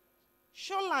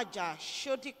 Sholaja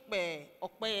Shodikpe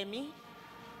Okpeyemi.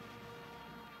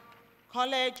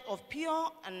 College of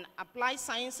Pure and Applied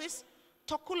Sciences,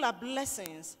 Tokula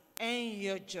Blessings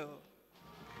Enyojo.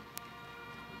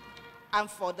 And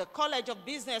for the College of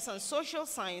Business and Social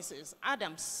Sciences,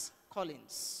 Adams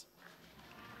Collins.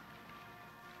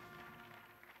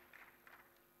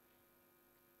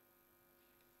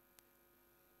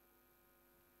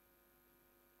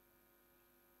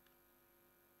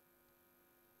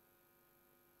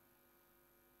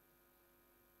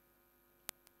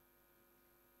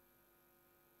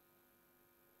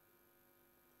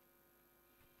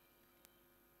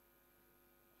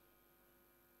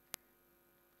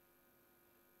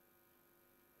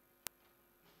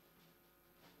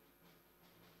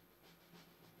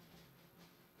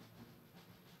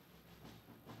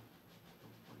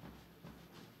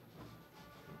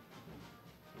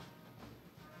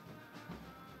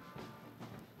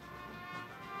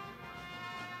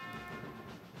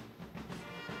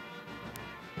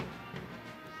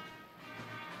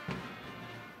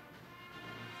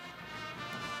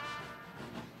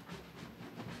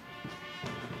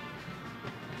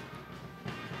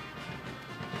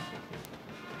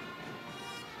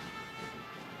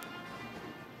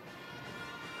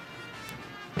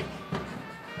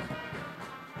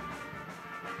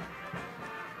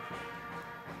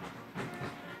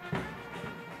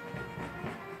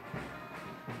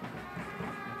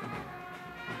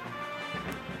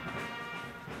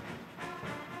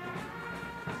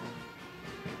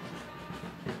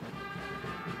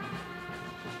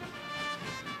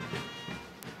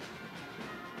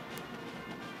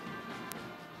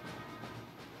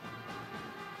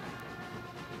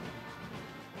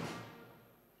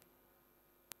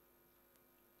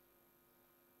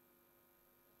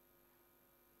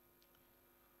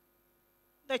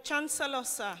 The Chancellor,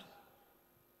 sir,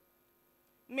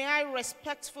 may I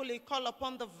respectfully call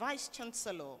upon the Vice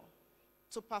Chancellor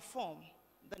to perform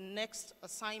the next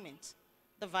assignment.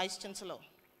 The Vice Chancellor.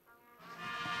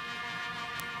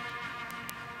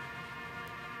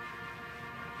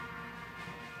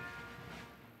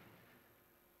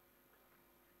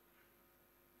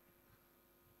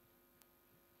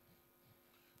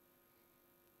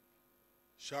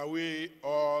 Shall we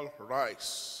all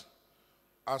rise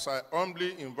as I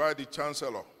humbly invite the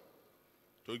Chancellor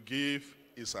to give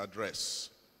his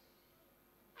address.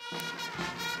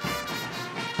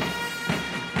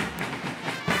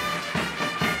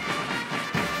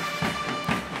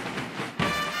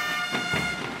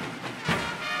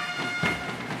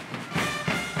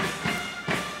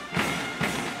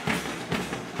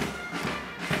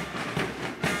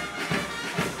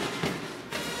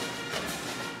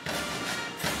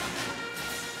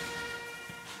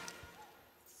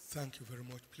 Thank you very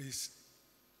much. Please,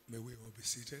 may we all be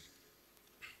seated.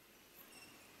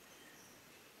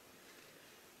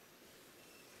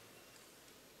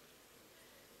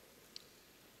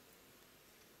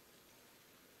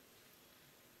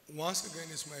 Once again,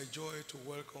 it's my joy to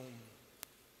welcome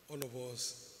all of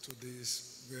us to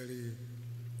this very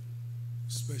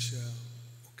special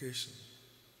occasion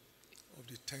of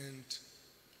the 10th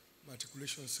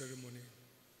Matriculation Ceremony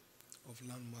of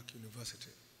Landmark University.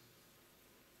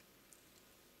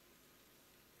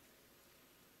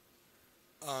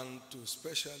 And to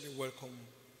specially welcome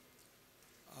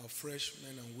our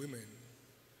freshmen and women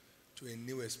to a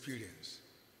new experience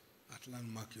at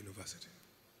Landmark University.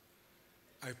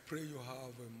 I pray you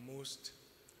have a most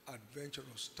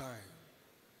adventurous time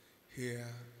here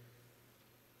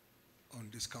on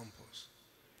this campus.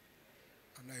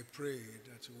 And I pray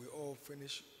that you will all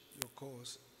finish your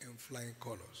course in flying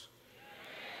colors.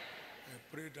 I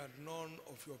pray that none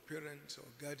of your parents or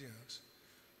guardians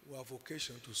will have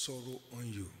occasion to sorrow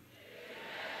on you.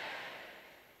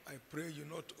 I pray you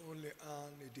not only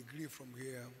earn a degree from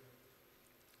here,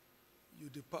 you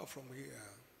depart from here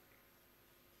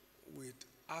with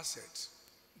assets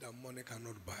that money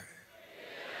cannot buy.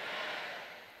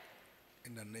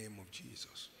 In the name of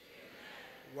Jesus.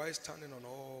 While standing on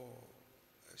all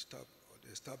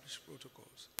the established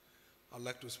protocols, I'd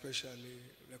like to especially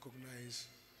recognize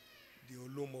the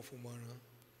Omu-Aran,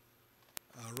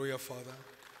 our royal father,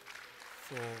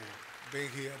 for being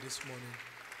here this morning,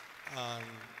 and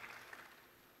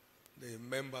the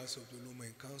members of the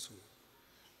Omu-Aran Council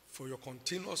for your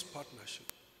continuous partnership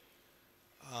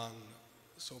and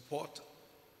support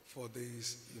for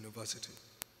this university.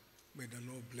 May the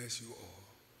Lord bless you all.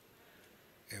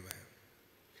 Amen.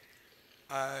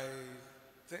 I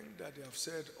think that they have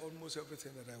said almost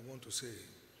everything that I want to say.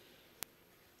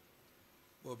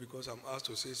 But because I'm asked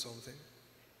to say something,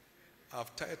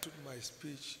 I've titled my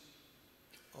speech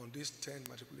on this 10th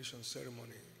matriculation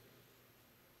ceremony,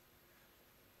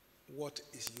 "What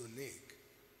is unique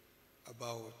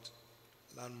about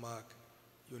Landmark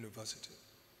University?"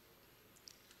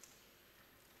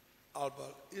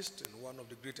 Albert Einstein, one of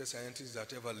the greatest scientists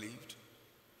that ever lived,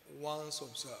 once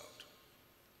observed,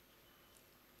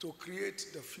 to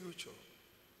create the future,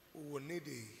 we will need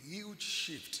a huge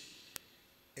shift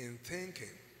in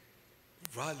thinking,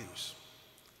 values,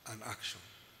 and action.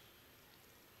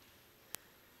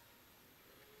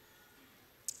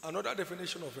 Another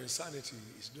definition of insanity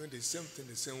is doing the same thing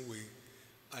the same way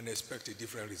and expect a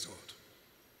different result.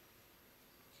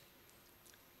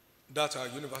 That our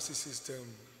university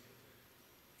system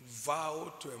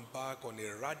vowed to embark on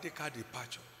a radical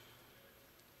departure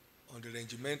on the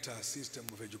regimental system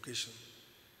of education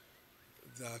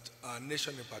that our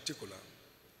nation in particular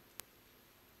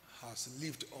has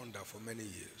lived under for many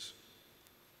years.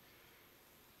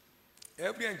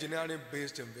 Every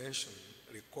engineering-based invention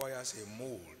requires a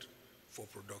mold for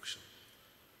production.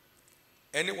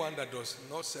 Anyone that does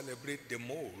not celebrate the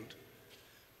mold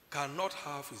cannot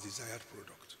have his desired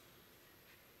product.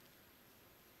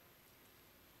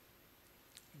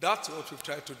 That's what we've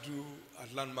tried to do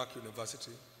at Landmark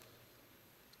University,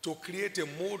 to create a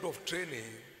mode of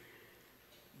training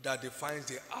that defines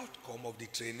the outcome of the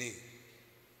trainee.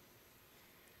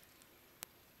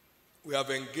 We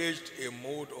have engaged a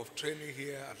mode of training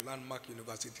here at Landmark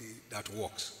University that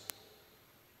works.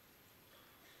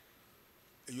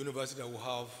 A university that will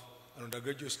have an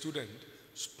undergraduate student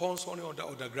sponsoring other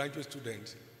undergraduate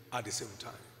students at the same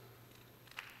time.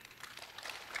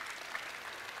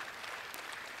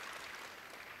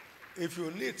 If you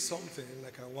need something,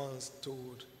 like I once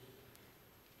told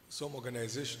some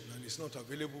organization, and it's not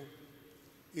available,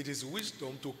 it is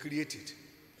wisdom to create it.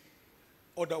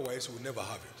 Otherwise, we'll never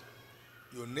have it.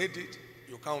 You need it,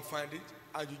 you can't find it,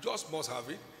 and you just must have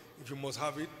it. If you must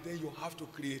have it, then you have to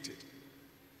create it.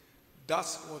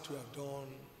 That's what we have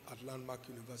done at Landmark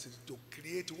University, to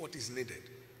create what is needed.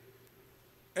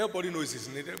 Everybody knows it's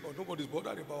needed, but nobody's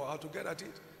bothered about how to get at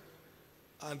it.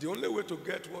 And the only way to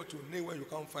get what you need when you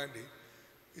can't find it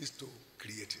is to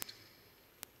create it.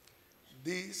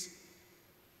 This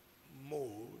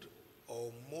mode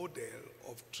or model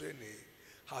of training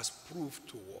has proved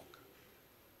to work.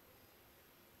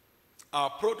 Our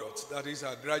products, that is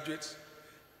our graduates,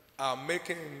 are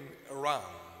making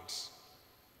rounds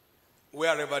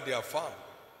wherever they are found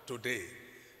today,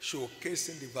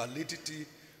 showcasing the validity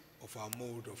of our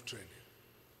mode of training.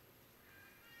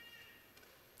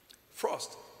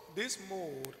 First, this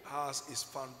mode has its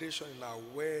foundation in our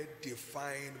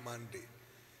well-defined mandate.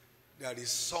 There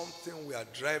is something we are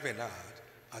driving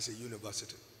at as a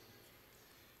university.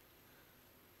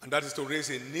 And that is to raise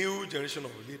a new generation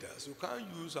of leaders. You can't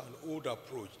use an old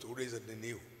approach to raise the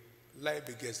new. Like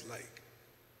begets like.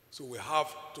 So we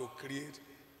have to create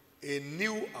a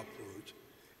new approach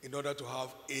in order to have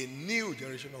a new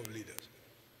generation of leaders.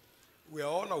 We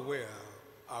are all aware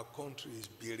our country is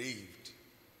bereaved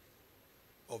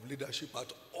of leadership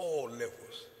at all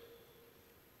levels.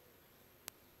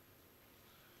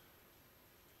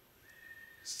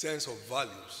 Sense of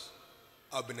values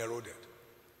have been eroded.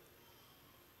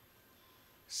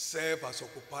 Self has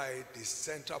occupied the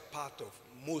central part of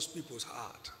most people's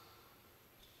heart.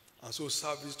 And so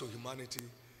service to humanity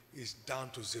is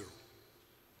down to zero.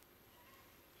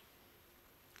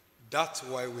 That's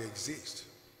why we exist.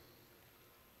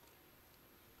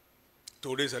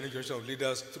 To raise an generation of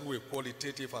leaders through a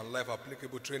qualitative and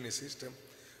life-applicable training system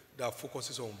that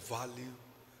focuses on value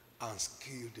and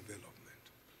skill development.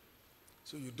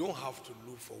 So you don't have to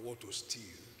look for what to steal.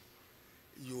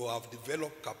 You have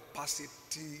developed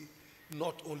capacity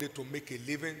not only to make a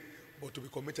living, but to be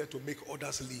committed to make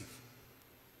others live.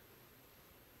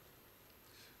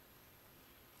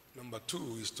 Number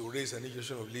two is to raise an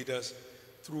generation of leaders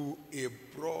through a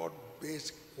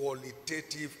broad-based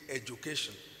qualitative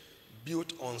education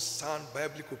built on sound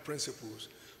biblical principles,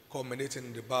 culminating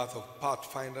in the birth of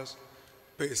pathfinders,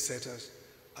 pace-setters,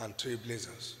 and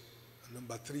trailblazers. And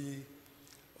number three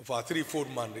of our threefold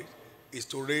mandate is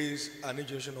to raise a new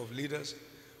generation of leaders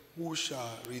who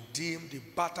shall redeem the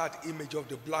battered image of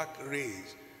the black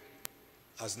race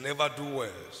as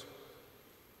never-do-wells,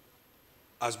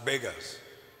 as beggars,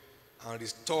 and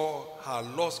restore her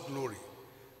lost glory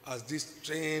as this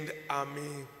trained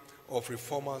army of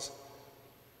reformers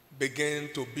begin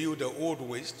to build the old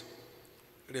waste,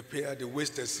 repair the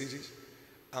wasted cities,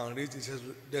 and raise the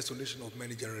desolation of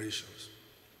many generations.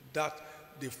 That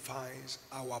defines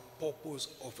our purpose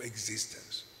of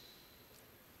existence.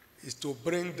 Is to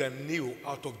bring the new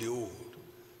out of the old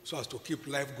so as to keep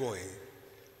life going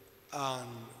and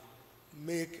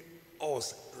make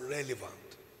us relevant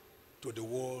to the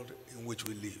world in which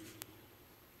we live.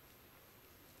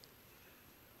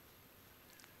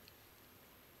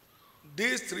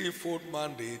 This threefold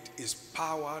mandate is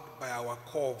powered by our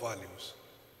core values.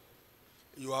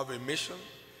 You have a mission.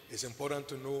 It's important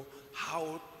to know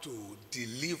how to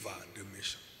deliver the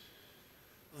mission.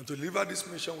 And to deliver this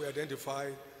mission, we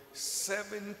identify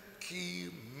 7 key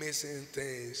missing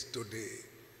things today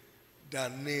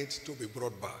that need to be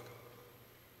brought back.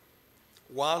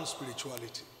 1,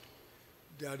 spirituality.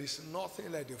 There is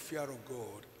nothing like the fear of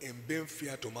God in being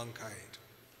fair to mankind.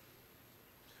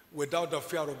 Without the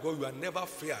fear of God, you are never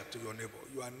fair to your neighbor.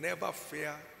 You are never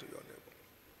fair to your neighbor.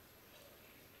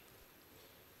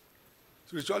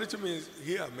 Spirituality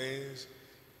means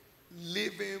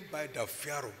living by the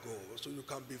fear of God so you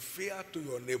can be fair to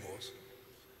your neighbors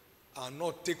and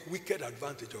not take wicked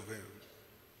advantage of him.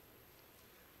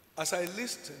 As I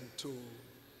listened to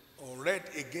or read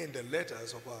again the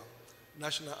letters of our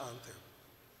national anthem,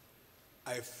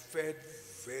 I felt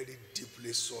very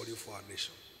deeply sorry for our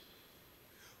nation.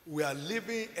 We are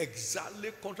living exactly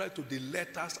contrary to the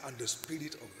letters and the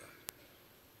spirit of that.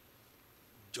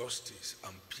 Justice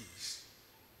and peace.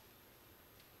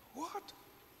 What?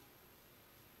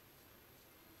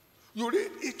 You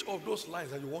read each of those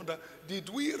lines and you wonder, did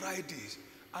we write this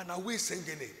and are we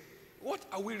singing it? What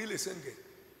are we really singing?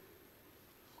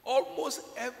 Almost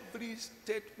every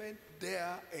statement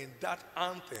there in that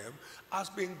anthem has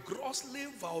been grossly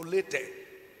violated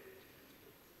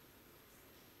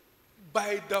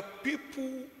by the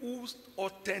people who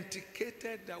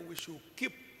authenticated that we should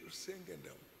keep singing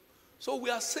them. So we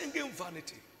are singing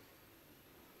vanity.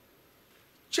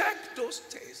 Check those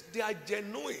things. They are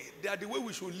genuine. They are the way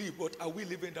we should live, but are we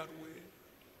living that way?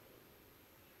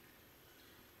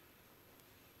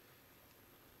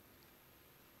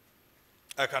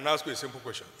 I can ask you a simple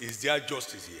question. Is there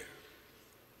justice here?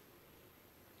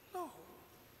 No.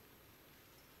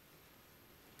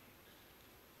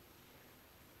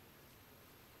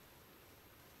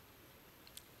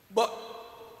 But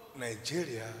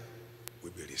Nigeria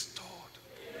will be restored.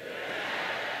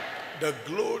 The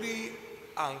glory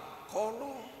and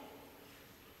color,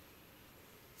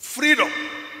 freedom.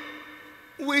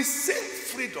 We sing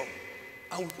freedom.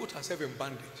 and we put ourselves in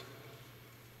bondage.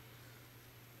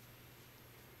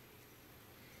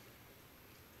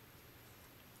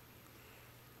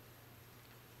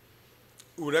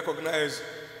 We recognize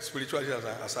spirituality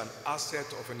as an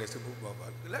asset of an inestimable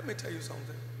value. Let me tell you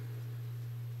something.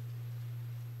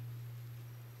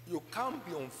 You can't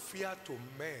be unfair to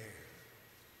men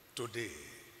today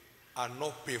and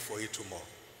not pay for it tomorrow.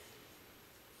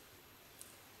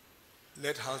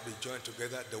 Let hands be joined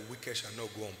together, the wicked shall not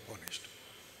go unpunished.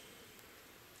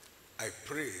 I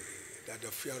pray that the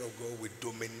fear of God will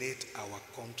dominate our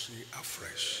country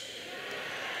afresh,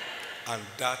 and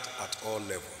that at all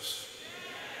levels.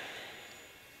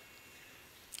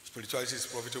 Spirituality is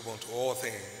profitable unto all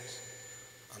things,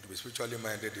 and to be spiritually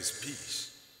minded is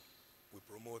peace. We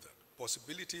promote that.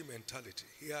 Possibility mentality.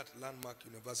 Here at Landmark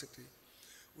University,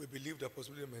 we believe that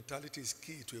possibility mentality is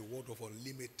key to a world of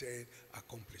unlimited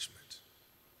accomplishment.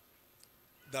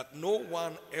 That no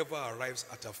one ever arrives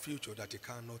at a future that he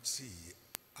cannot see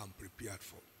and prepared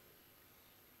for.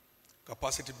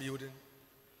 Capacity building.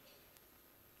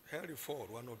 Henry Ford,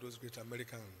 one of those great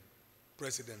American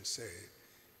presidents, said,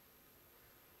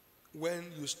 when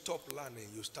you stop learning,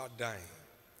 you start dying.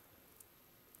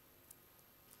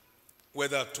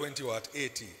 Whether at 20 or at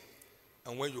 80,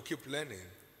 and when you keep learning,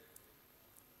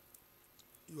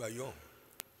 you are young,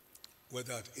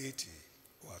 whether at 80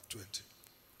 or at 20.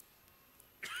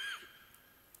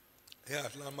 Here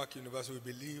at Landmark University,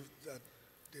 we believe that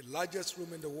the largest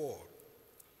room in the world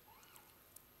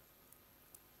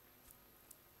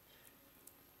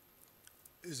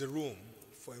is a room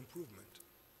for improvement.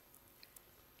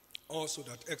 Also,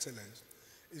 that excellence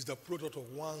is the product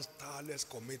of one's tireless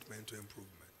commitment to improvement.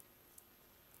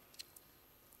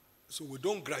 So we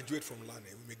don't graduate from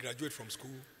learning. We may graduate from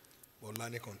school, but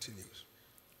learning continues.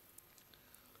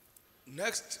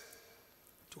 Next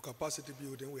to capacity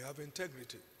building, we have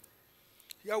integrity.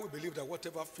 Here we believe that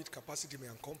whatever fit capacity may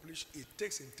accomplish, it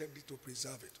takes integrity to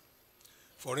preserve it.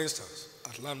 For instance,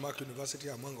 at Landmark University,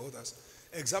 among others,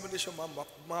 examination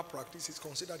malpractice is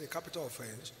considered a capital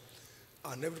offense,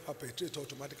 and every perpetrator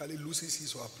automatically loses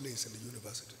his or her place in the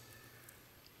university.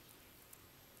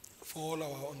 For all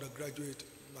our undergraduate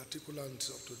matriculants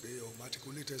of today or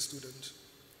matriculated students,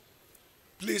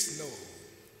 please know,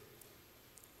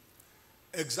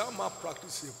 exam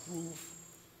malpractice is a proof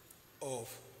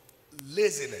of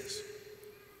laziness,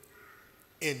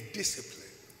 indiscipline,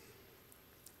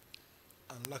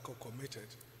 and lack of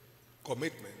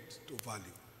commitment to value.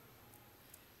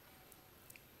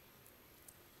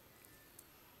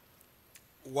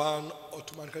 One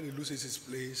automatically loses his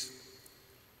place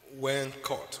when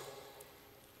caught.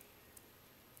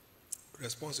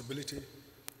 Responsibility.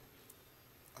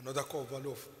 Another core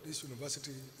value of this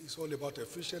university is all about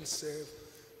efficient self,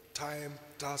 time,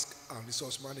 task, and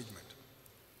resource management.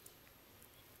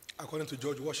 According to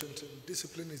George Washington,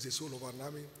 discipline is the soul of an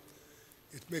army.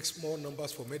 It makes small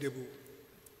numbers formidable,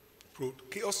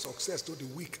 procures success to the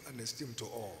weak and esteem to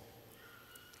all.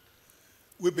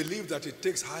 We believe that it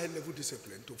takes high-level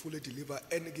discipline to fully deliver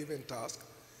any given task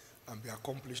and be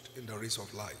accomplished in the race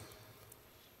of life.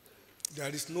 There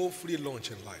is no free lunch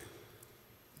in life.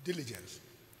 Diligence.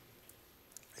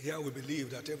 Here we believe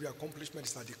that every accomplishment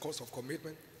is at the cost of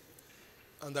commitment,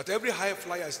 and that every high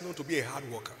flyer is known to be a hard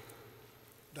worker,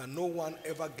 that no one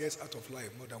ever gets out of life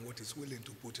more than what is willing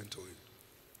to put into it.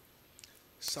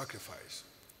 Sacrifice,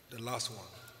 the last one.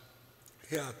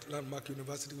 Here at Landmark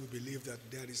University, we believe that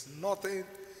there is nothing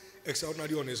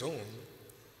extraordinary on its own.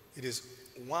 It is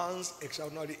one's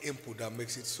extraordinary input that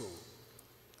makes it so.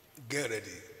 Get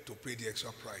ready to pay the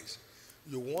extra price.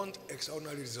 You want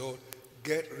extraordinary result,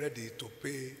 get ready to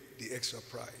pay the extra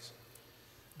price.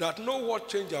 That no world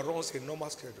changer runs a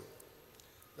normal schedule.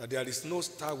 That there is no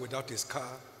star without a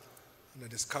scar, and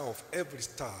that the scar of every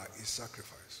star is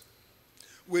sacrifice.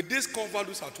 With these core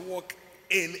values at work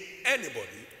in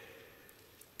anybody,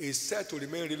 is said to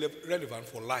remain relevant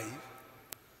for life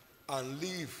and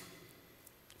leave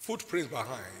footprints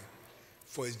behind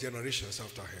for his generations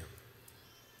after him.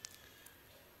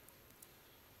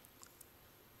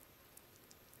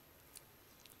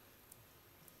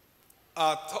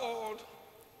 Our third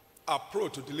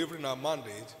approach to delivering our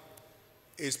mandate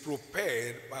is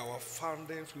prepared by our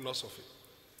founding philosophy.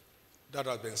 That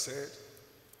has been said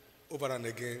over and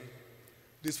again.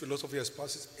 This philosophy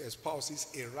espouses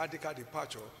a radical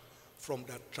departure from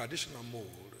the traditional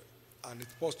mold, and it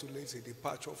postulates a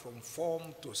departure from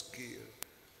form to skill,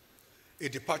 a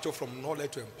departure from knowledge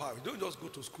to empowerment. You don't just go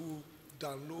to school,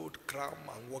 download, cram,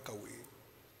 and walk away.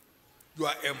 You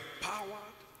are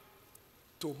empowered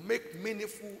to make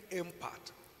meaningful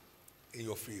impact in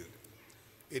your field.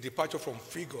 A departure from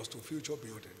figures to future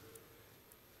building.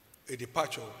 a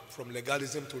departure from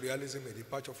legalism to realism, a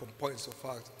departure from points of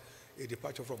fact, a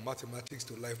departure from mathematics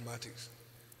to life matters.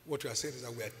 What we are saying is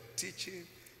that we are teaching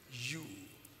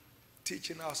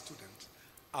our students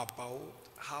about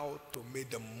how to make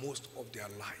the most of their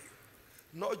life.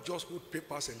 Not just put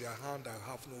papers in their hand that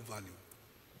have no value,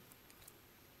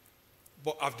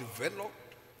 but have developed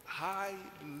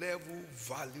high-level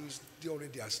values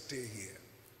during their stay here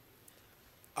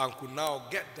and could now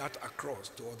get that across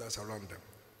to others around them.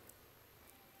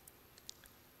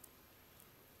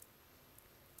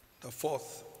 The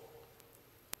fourth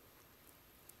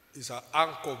is our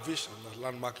anchor vision at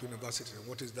Landmark University. And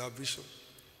what is that vision?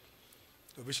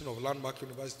 The vision of Landmark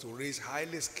University to raise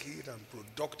highly skilled and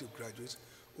productive graduates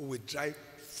who will drive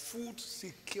food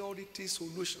security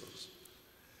solutions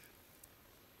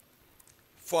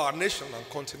for our nation and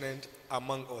continent,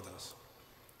 among others.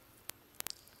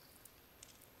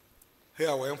 Here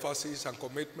our emphasis and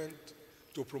commitment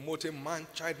to promoting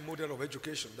man-child model of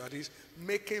education, that is,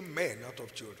 making men out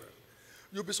of children.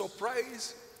 You'll be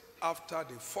surprised after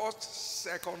the first,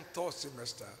 second, third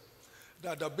semester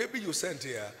that the baby you sent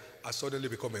here has suddenly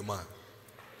become a man.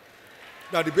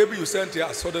 That the baby you sent here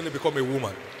has suddenly become a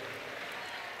woman.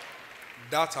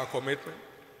 That's our commitment.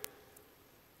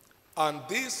 And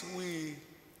this we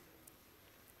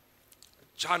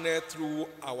channel through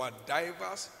our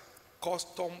diverse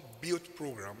custom-built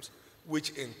programs,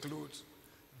 which includes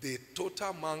the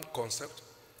total man concept,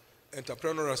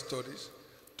 entrepreneurial studies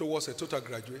towards a total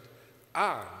graduate,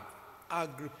 and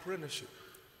agripreneurship,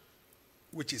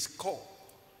 which is core.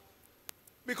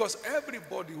 Because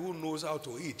everybody who knows how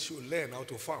to eat should learn how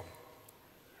to farm.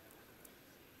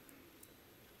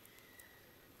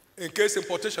 In case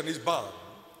importation is banned,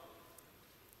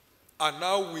 and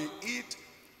now we eat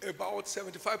about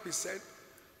 75%,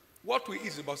 what we eat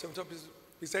is about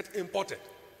 75% imported.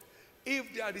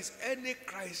 If there is any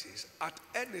crisis at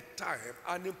any time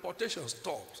and importation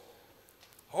stops,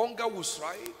 hunger will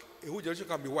strike, a whole generation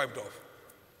can be wiped off.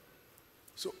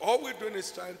 So all we're doing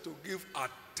is trying to give a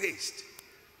taste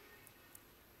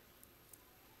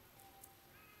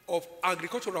of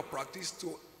agricultural practice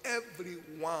to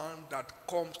everyone that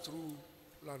comes through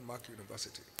Landmark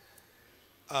University.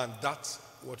 And that's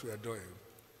what we are doing.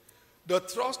 The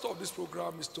thrust of this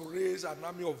program is to raise an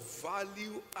army of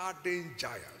value-adding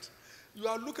giants. You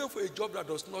are looking for a job that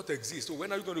does not exist, so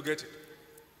when are you going to get it?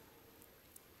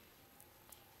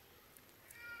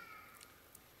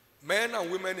 Men and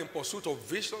women in pursuit of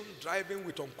vision, driving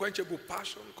with unquenchable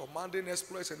passion, commanding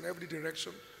exploits in every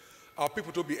direction, are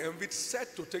people to be envied,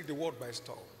 set to take the world by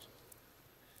storm.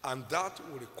 And that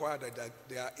will require that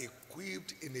they are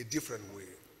equipped in a different way.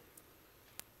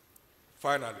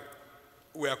 Finally,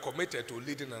 we are committed to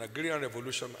leading an agrarian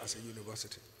revolution as a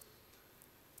university.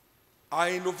 Our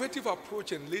innovative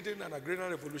approach in leading an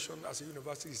agrarian revolution as a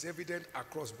university is evident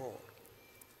across board.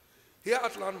 Here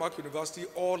at Landmark University,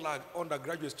 all our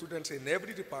undergraduate students in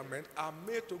every department are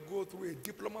made to go through a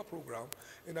diploma program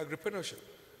in agripreneurship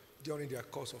during their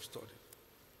course of study.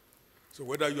 So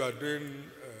whether you are doing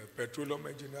petroleum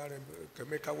engineering,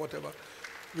 chemical, whatever,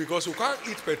 because you can't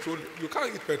eat petrol,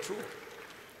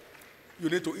 you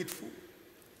need to eat food.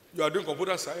 You are doing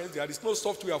computer science, there is no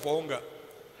software for hunger.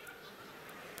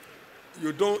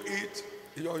 You don't eat,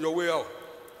 you're on your way out.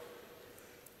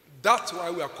 That's why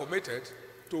we are committed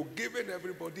to giving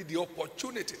everybody the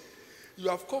opportunity. You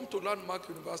have come to Landmark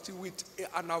University with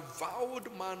an avowed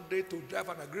mandate to drive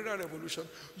an agrarian revolution.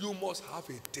 You must have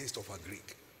a taste of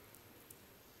agric.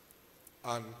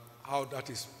 And how that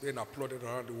is being applauded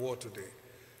around the world today.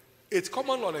 It's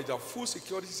common knowledge that food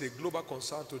security is a global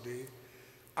concern today,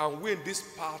 and we in this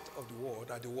part of the world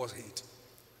are the worst hit.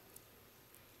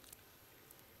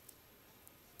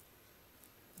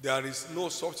 There is no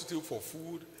substitute for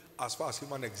food as far as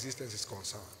human existence is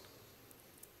concerned.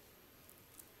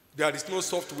 There is no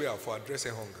software for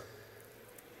addressing hunger.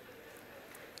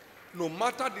 No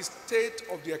matter the state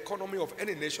of the economy of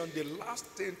any nation, the last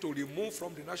thing to remove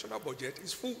from the national budget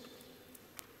is food.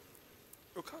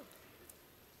 You can't.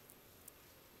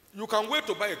 You can wait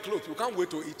to buy a cloth, you can't wait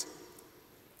to eat.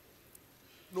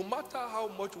 No matter how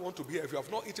much you want to be here, if you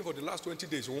have not eaten for the last 20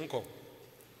 days, you won't come.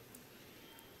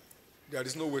 There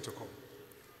is no way to come.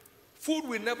 Food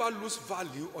will never lose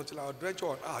value until our adventure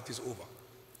on earth is over.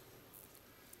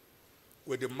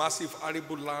 With the massive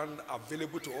arable land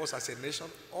available to us as a nation,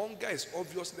 hunger is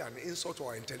obviously an insult to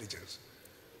our intelligence.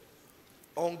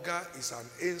 Hunger is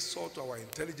an insult to our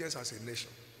intelligence as a nation.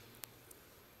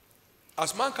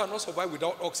 As man cannot survive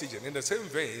without oxygen, in the same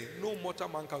vein, no mortal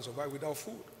man can survive without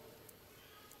food.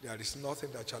 There is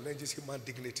nothing that challenges human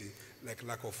dignity like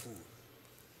lack of food.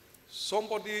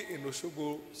 Somebody in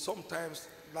Oshogo sometimes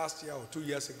last year or 2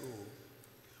 years ago,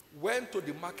 went to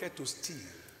the market to steal.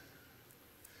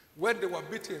 When they were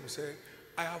beating him, said,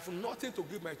 I have nothing to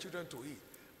give my children to eat.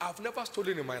 I've never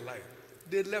stolen in my life.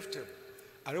 They left him.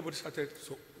 And everybody started,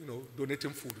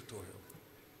 donating food to him.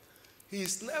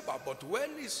 He's never, but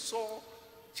when he saw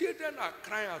children are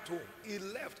crying at home, he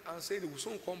left and said they will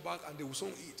soon come back and they will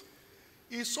soon eat.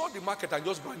 He saw the market and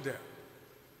just ran there.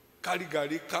 Carry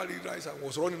gari, carry rice, and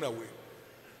was running away.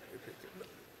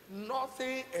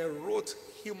 Nothing erodes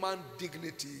human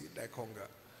dignity like hunger.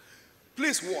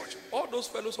 Please watch. All those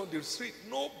fellows on the street,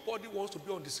 nobody wants to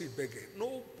be on the street begging.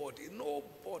 Nobody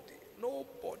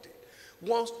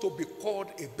wants to be called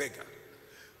a beggar.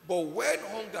 But when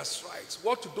hunger strikes,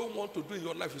 what you don't want to do in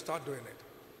your life, you start doing it.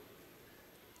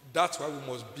 That's why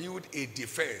we must build a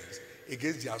defense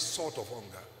against the assault of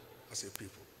hunger as a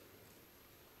people.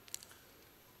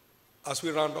 As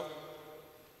we round up,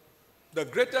 the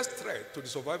greatest threat to the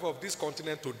survival of this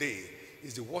continent today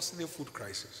is the worsening food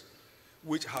crisis,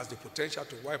 which has the potential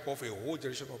to wipe off a whole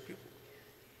generation of people.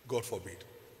 God forbid.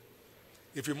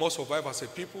 If we must survive as a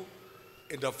people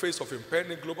in the face of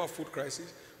impending global food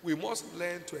crisis, we must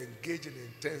learn to engage in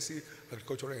intensive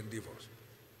agricultural endeavors.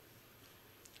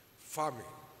 Farming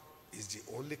is the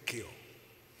only cure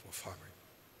for famine.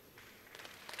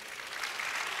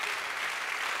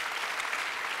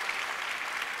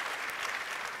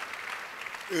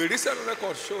 A recent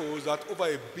record shows that over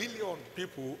 1 billion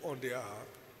people on the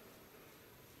earth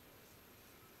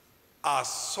are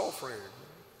suffering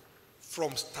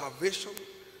from starvation,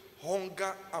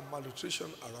 hunger, and malnutrition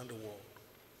around the world.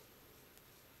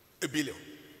 1 billion.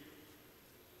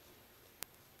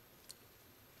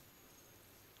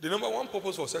 The number one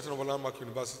purpose for setting up a landmark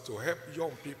university to help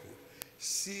young people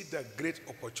see the great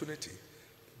opportunity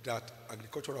that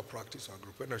agricultural practice or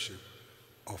entrepreneurship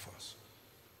offers.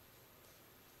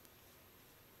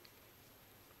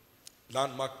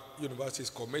 Landmark University is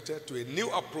committed to a new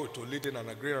approach to leading an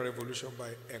agrarian revolution by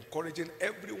encouraging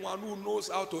everyone who knows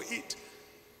how to eat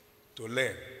to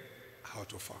learn how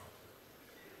to farm.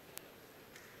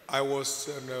 I was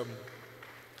in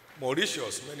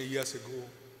Mauritius many years ago.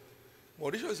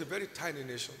 Mauritius is a very tiny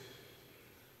nation.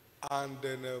 And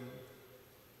then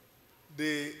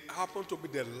they happen to be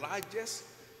the largest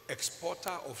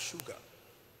exporter of sugar.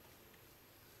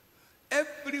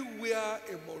 Everywhere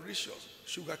in Mauritius,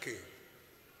 sugar cane.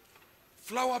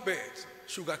 Flower beds,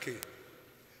 sugar cane.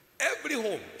 Every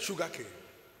home, sugar cane.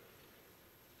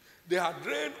 They had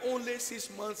rain only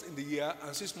 6 months in the year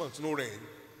and 6 months no rain.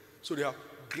 So they have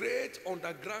great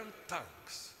underground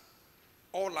tanks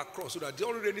all across, so that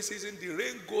during rainy season, the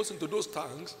rain goes into those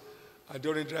tanks, and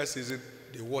during dry season,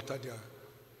 they water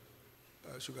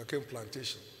their sugarcane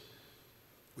plantation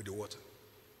with the water.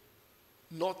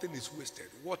 Nothing is wasted.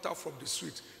 Water from the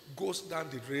street goes down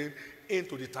the drain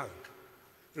into the tank.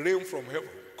 Rain from heaven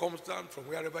comes down from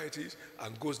wherever it is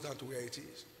and goes down to where it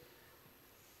is.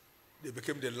 They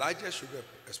became the largest sugar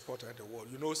exporter in the world.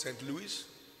 You know St. Louis?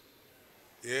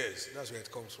 Yes, that's where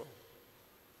it comes from.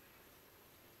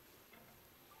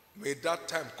 May that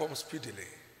time come speedily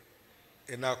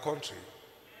in our country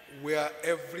where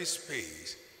every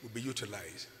space will be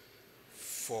utilized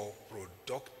for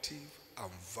productive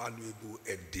and valuable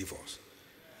endeavors.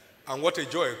 And what a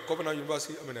joy.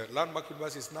 Landmark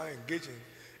University is now engaging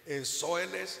in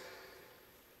soilless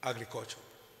agriculture.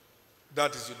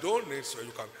 That is, you don't need, so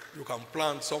you can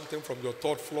plant something from your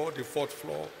third floor, the fourth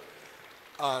floor,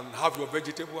 and have your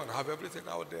vegetable and have everything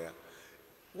out there.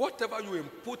 Whatever you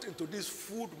input into this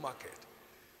food market,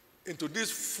 into this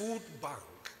food bank,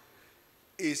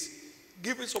 is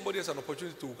giving somebody else an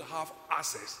opportunity to have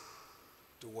access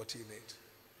to what he needs.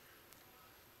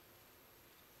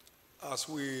 As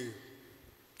we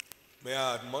may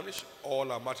I admonish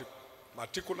all our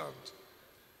matriculants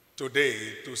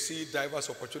today to see diverse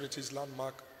opportunities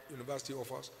Landmark University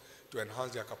offers to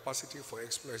enhance their capacity for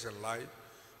exploration in life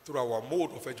through our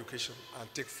mode of education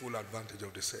and take full advantage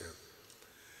of the same.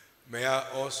 May I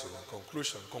also, in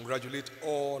conclusion, congratulate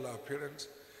all our parents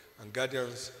and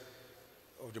guardians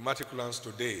of the matriculants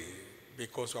today,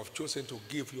 because you have chosen to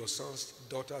give your sons,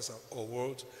 daughters, or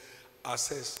world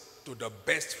access to the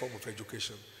best form of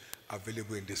education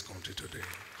available in this country today.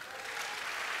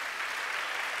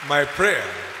 My prayer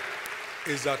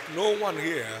is that no one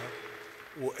here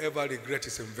will ever regret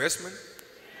his investment.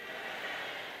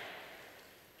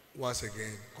 Once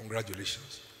again,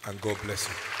 congratulations, and God bless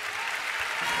you.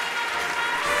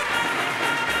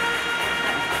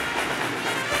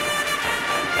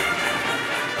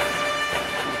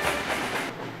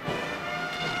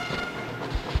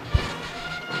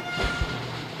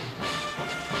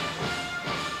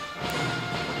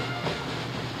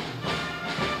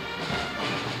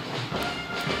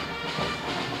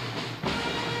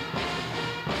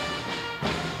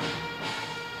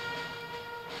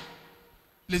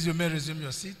 Please, you may resume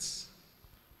your seats.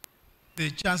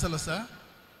 The Chancellor, sir,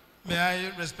 may I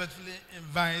respectfully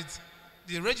invite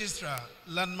the Registrar,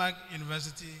 Landmark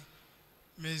University,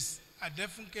 Ms.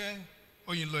 Adefunke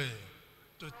Oyinloye,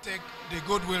 to take the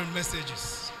goodwill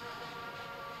messages.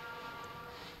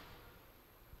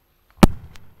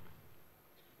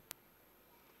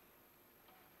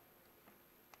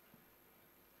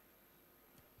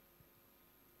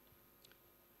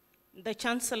 The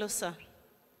Chancellor, sir.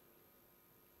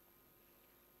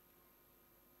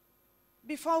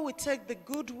 Before we take the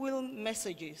goodwill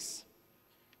messages,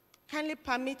 kindly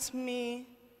permit me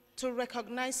to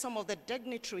recognize some of the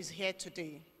dignitaries here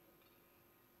today.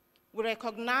 We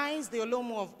recognize the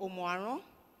Olomo of Omu-Aran,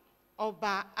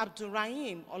 Oba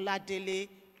Abdurrahim Oladele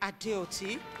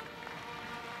Adeoti,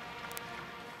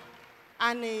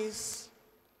 and his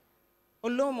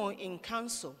Olomo in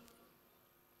council.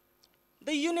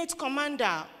 The unit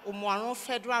commander, Omu-Aran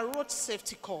Federal Road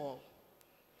Safety Corps.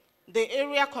 The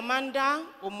area commander,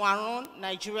 Omu-Aran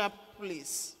Nigeria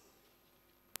Police.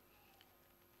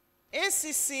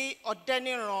 ACC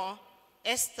Odeniran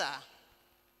Esther,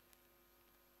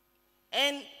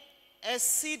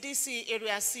 NSCDC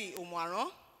Area C Omu-Aran,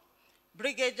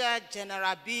 Brigadier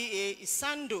General B.A.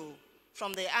 Isando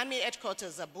from the Army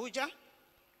Headquarters Abuja,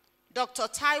 Dr.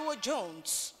 Taiwo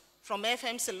Jones from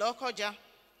FMC Lokoja,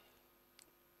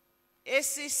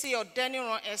 ACC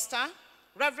Odeniran Esther,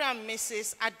 Reverend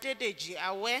Mrs. Adedeji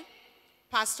Awe,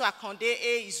 Pastor Akonde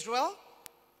A. Israel,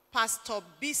 Pastor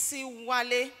B.C.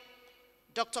 Wale,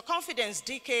 Dr. Confidence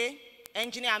DK,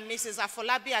 Engineer Mrs.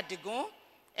 Afolabi Adigun,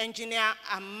 Engineer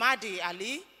Amadi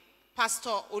Ali,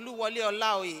 Pastor Oluwole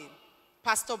Olaoye,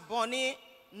 Pastor Bonnie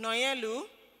Noyelu,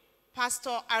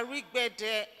 Pastor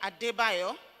Arigbede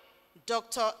Adebayo,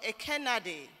 Dr.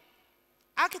 Ekenade,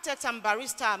 Architect and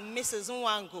Barrister Mrs.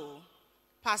 Nwango,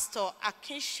 Pastor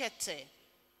Akinshete,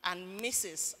 and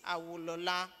Mrs.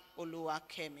 Awulola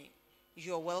Oluwakemi.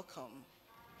 You're welcome.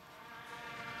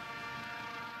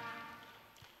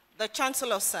 The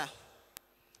Chancellor, sir.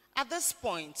 At this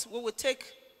point, we will take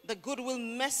the goodwill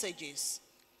messages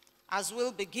as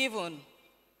will be given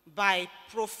by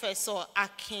Professor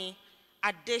Akin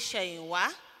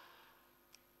Adesheinwa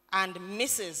and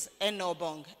Mrs.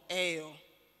 Enobong Eyo.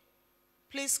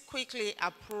 Please quickly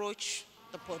approach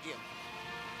the podium.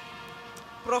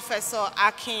 Professor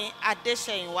Akin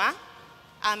Adesheinwa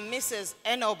and Mrs.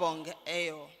 Enobong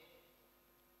Eyo.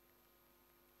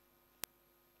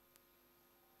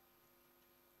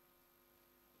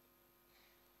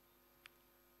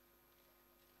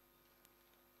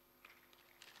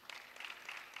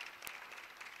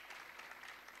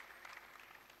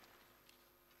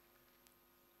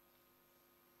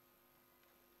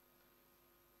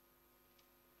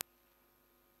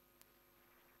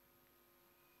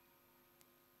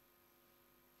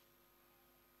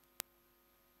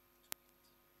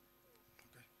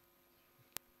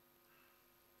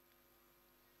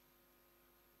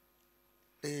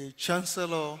 The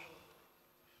Chancellor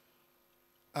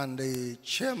and the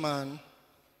Chairman,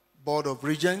 Board of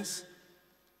Regents,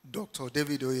 Dr.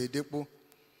 David Oyedepo,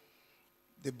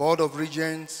 the Board of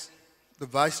Regents, the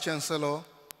Vice Chancellor,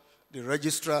 the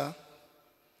Registrar,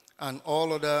 and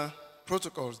all other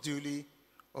protocols duly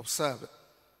observed.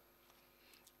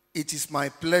 It is my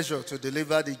pleasure to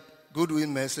deliver the goodwill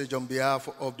message on behalf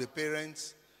of the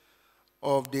parents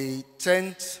of the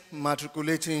 10th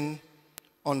matriculating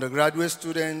undergraduate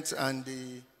students and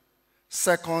the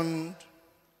second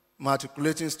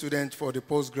matriculating student for the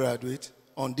postgraduate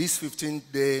on this 15th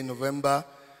day, November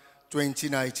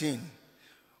 2019.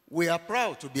 We are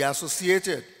proud to be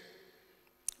associated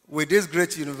with this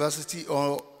great university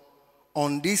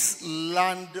on this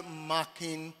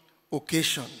landmarking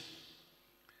occasion.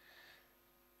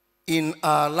 In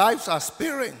our lives as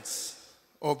parents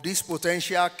of these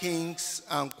potential kings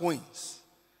and queens,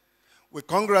 we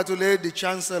congratulate the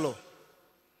Chancellor,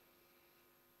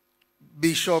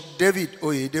 Bishop David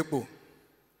Oyedepo,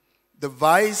 the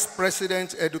Vice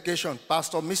President Education,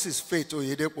 Pastor Mrs. Faith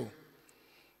Oyedepo,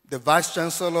 the Vice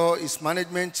Chancellor, his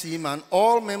management team, and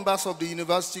all members of the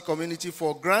university community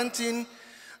for granting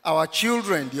our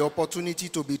children the opportunity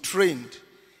to be trained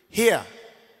here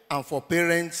and for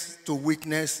parents to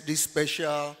witness this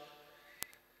special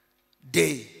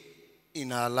day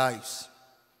in our lives.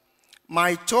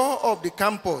 My tour of the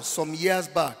campus some years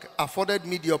back afforded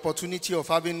me the opportunity of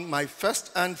having my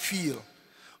first-hand feel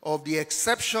of the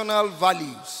exceptional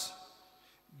values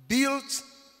built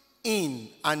in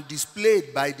and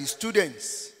displayed by the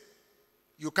students.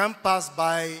 You can't pass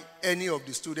by any of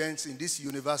the students in this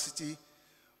university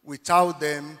without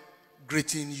them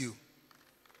greeting you.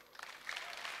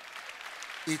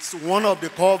 It's one of the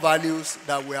core values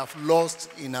that we have lost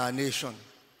in our nation,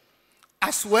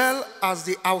 as well as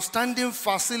the outstanding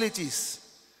facilities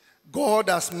God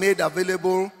has made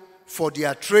available for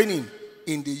their training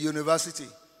in the university.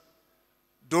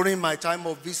 During my time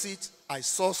of visit, I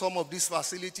saw some of these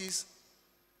facilities.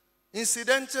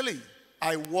 Incidentally,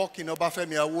 I work in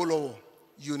Obafemi Awolowo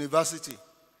University.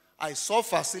 I saw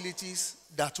facilities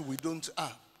that we don't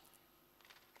have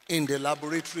in the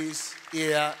laboratories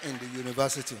here in the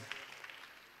university.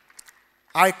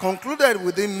 I concluded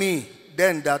within me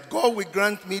then that God will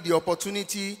grant me the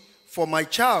opportunity for my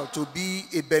child to be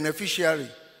a beneficiary.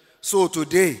 So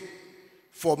today,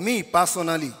 for me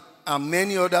personally, and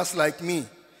many others like me,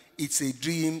 it's a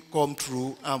dream come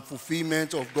true and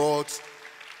fulfillment of God's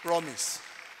promise.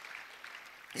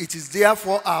 It is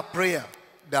therefore our prayer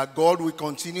that God will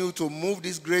continue to move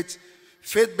this great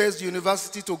faith-based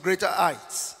university to greater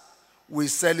heights. We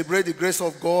celebrate the grace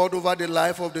of God over the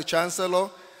life of the Chancellor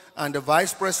and the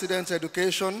Vice President's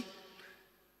education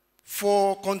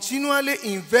for continually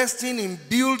investing in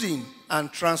building and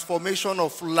transformation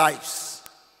of lives.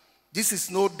 This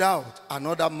is no doubt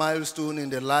another milestone in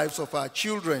the lives of our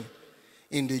children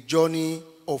in the journey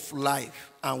of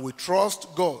life. And we trust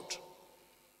God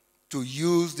to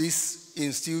use this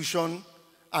institution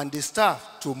and the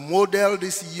staff to model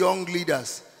these young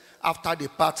leaders after the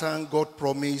pattern God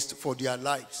promised for their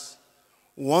lives.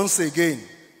 Once again,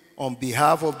 on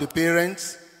behalf of the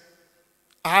parents,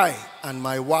 I and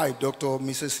my wife, Dr.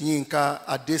 Mrs. Yinka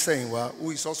Adesainwa,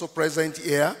 who is also present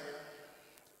here,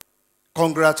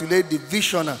 congratulate the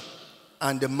visionary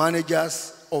and the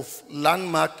managers of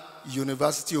Landmark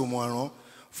University Omu-Aran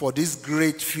for this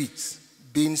great feat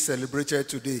being celebrated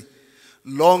today.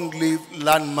 Long live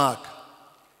Landmark.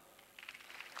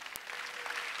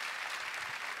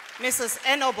 Mrs.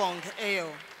 Enobong Ayo.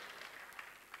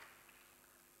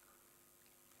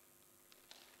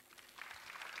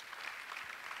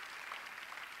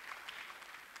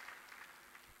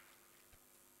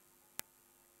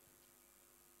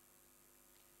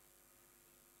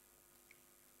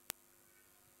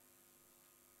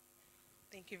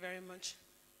 Thank you very much.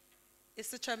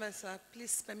 Mr. Chairman, sir,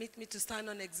 please permit me to stand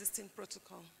on existing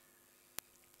protocol.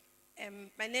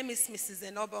 My name is Mrs.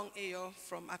 Enobong Ayo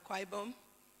from Akwa Ibom.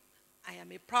 I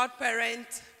am a proud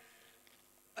parent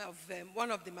of one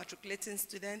of the matriculating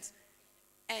students,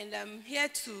 and I'm here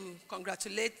to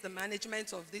congratulate the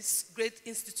management of this great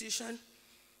institution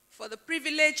for the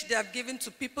privilege they have given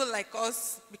to people like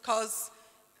us, because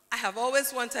I have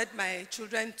always wanted my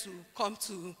children to come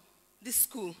to this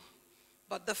school.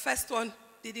 But the first one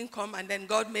didn't come, and then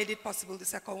God made it possible, the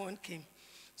second one came.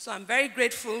 So I'm very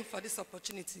grateful for this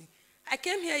opportunity. I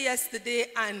came here yesterday,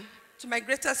 and to my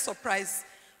greatest surprise,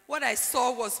 what I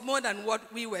saw was more than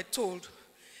what we were told.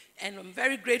 And I'm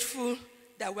very grateful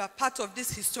that we are part of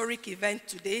this historic event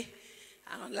today.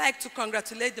 And I'd like to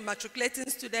congratulate the matriculating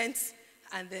students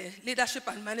and the leadership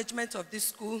and management of this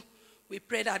school. We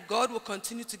pray that God will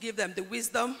continue to give them the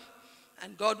wisdom,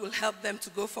 and God will help them to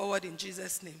go forward in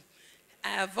Jesus' name. I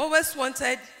have always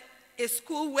wanted a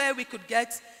school where we could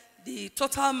get the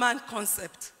total man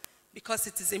concept, because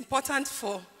it is important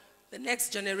for the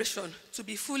next generation to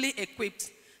be fully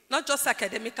equipped, not just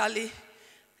academically,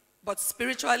 but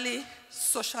spiritually,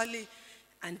 socially,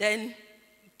 and then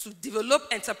to develop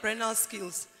entrepreneurial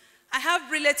skills. I have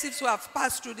relatives who have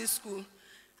passed through this school,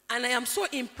 and I am so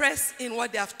impressed in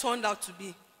what they have turned out to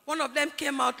be. One of them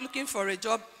came out looking for a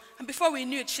job, and before we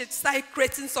knew it, she started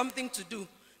creating something to do.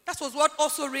 That was what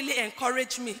also really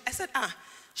encouraged me. I said,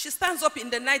 she stands up in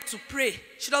the night to pray.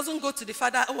 She doesn't go to the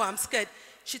father, oh, I'm scared.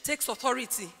 She takes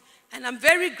authority. And I'm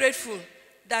very grateful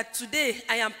that today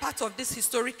I am part of this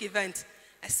historic event.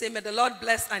 I say, may the Lord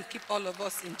bless and keep all of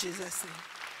us in Jesus' name.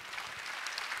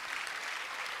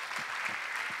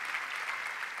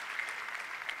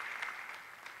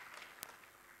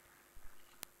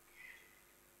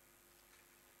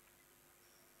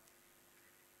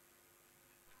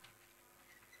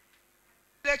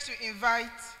 I'd like to invite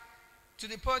to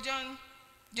the podium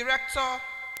Director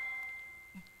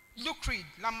Luke Reed,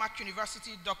 Landmark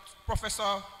University, Dr.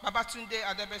 Professor Babatunde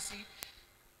Adebesi,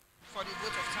 for the vote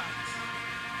of thanks.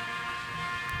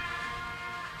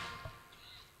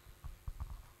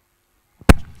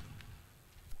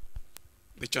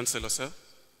 The Chancellor, sir,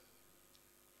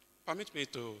 permit me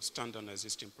to stand on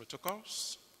existing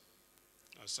protocols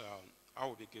as I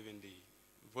will be giving the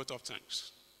vote of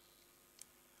thanks.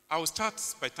 I will start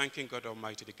by thanking God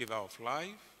Almighty, the giver of life,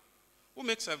 who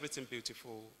makes everything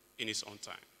beautiful in his own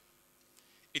time.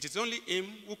 It is only him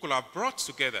who could have brought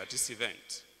together this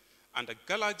event and the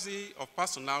galaxy of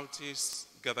personalities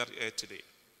gathered here today.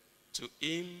 To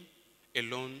him,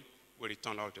 alone will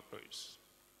return all the praise.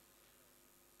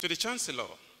 To the Chancellor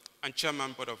and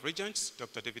Chairman Board of Regents,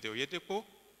 Dr. David Oyedepo,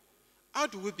 how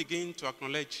do we begin to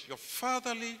acknowledge your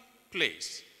fatherly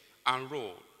place and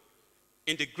role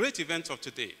in the great events of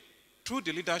today through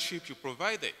the leadership you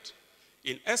provided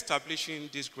in establishing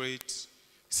this great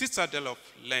citadel of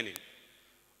learning?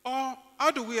 Or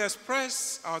how do we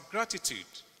express our gratitude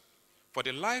for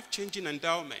the life-changing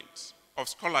endowment of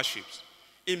scholarships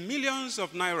in millions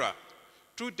of naira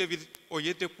through David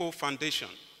Oyedepo Foundation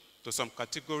to some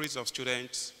categories of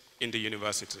students in the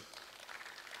university?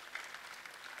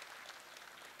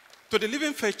 To the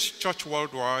Living Faith Church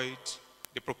Worldwide,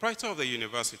 the proprietor of the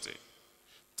university,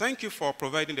 thank you for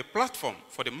providing the platform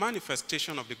for the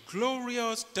manifestation of the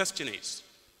glorious destinies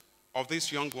of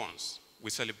these young ones we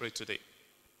celebrate today.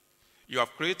 You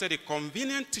have created a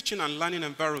convenient teaching and learning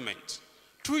environment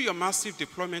through your massive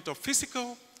deployment of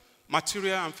physical,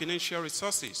 material, and financial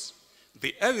resources,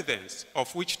 the evidence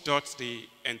of which dots the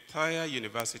entire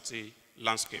university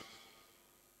landscape.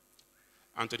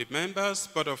 And to the members,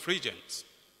 Board of Regents,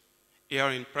 here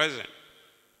in present,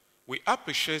 we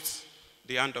appreciate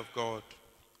the hand of God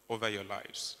over your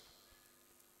lives.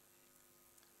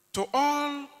 To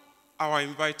all our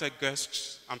invited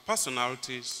guests and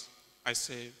personalities, I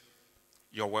say,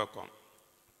 you're welcome.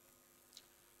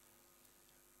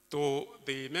 To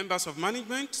the members of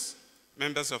management,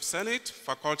 members of Senate,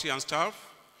 faculty, and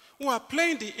staff who are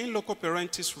playing the in loco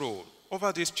parentis role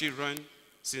over these children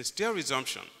since their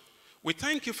resumption, we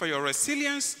thank you for your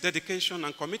resilience, dedication,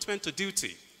 and commitment to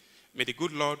duty. May the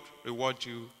good Lord reward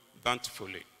you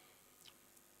bountifully.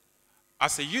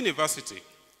 As a university,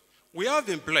 we have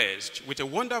been blessed with a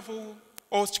wonderful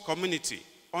host community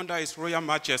under His Royal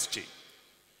Majesty,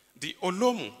 the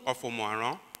Olomu of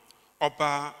Omu-Aran,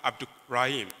 Oba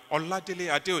Abdurrahim Oladele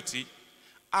Adeoti,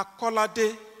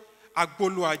 Akolade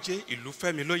Agboluaje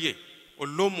Ilufemiloye,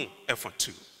 Olomu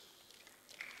Efontu.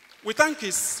 We thank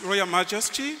His Royal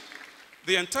Majesty,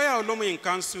 the entire Olomu in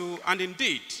Council, and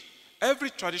indeed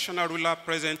every traditional ruler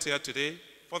present here today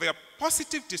for their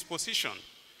positive disposition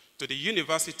to the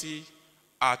university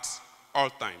at all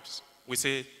times. We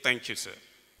say thank you, sir.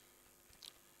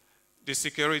 The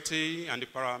security and the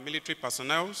paramilitary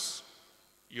personnel,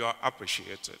 you are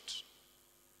appreciated.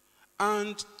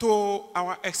 And to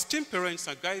our esteemed parents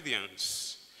and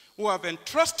guardians who have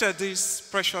entrusted these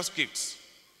precious gifts,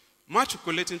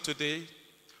 matriculating today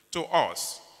to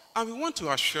us, and we want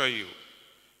to assure you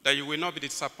that you will not be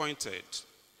disappointed.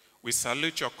 We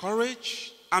salute your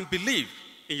courage and believe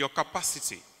in your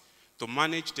capacity to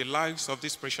manage the lives of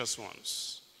these precious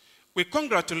ones. We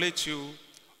congratulate you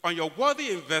on your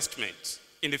worthy investment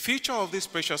in the future of these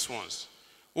precious ones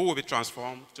who will be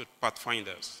transformed to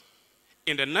pathfinders.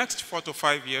 In the next 4 to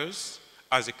 5 years,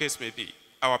 as the case may be,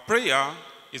 our prayer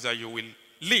is that you will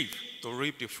live to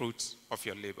reap the fruits of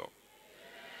your labor.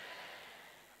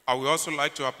 I would also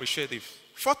like to appreciate the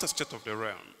fourth estate of the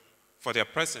realm for their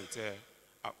presence here.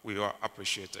 We are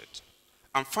appreciated.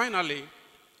 And finally,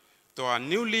 to our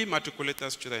newly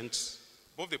matriculated students,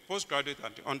 both the postgraduate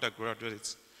and the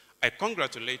undergraduates, I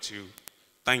congratulate you,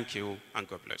 thank you, and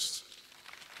God bless.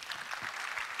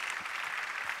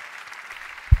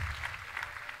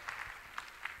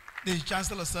 The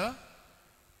Chancellor, sir,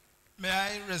 may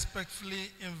I respectfully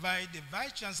invite the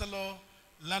Vice Chancellor,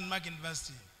 Landmark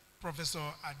University, Professor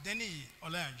Adeni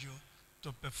Olayanju,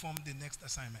 to perform the next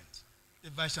assignment. The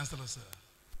Vice Chancellor, sir.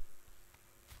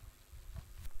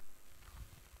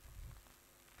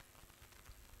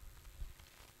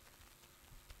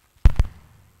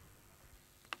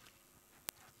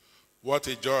 What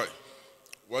a joy,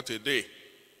 what a day.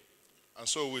 And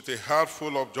so with a heart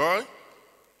full of joy,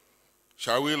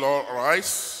 shall we all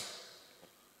rise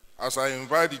as I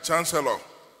invite the Chancellor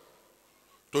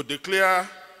to declare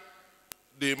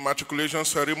the matriculation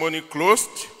ceremony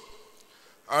closed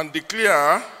and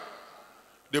declare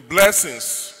the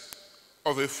blessings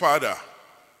of a father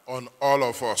on all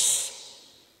of us.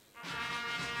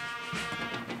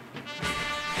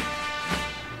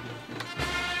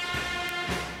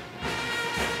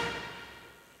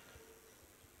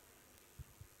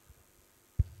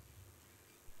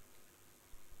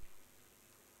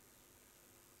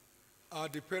 Are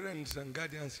the parents and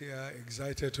guardians here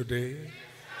excited today?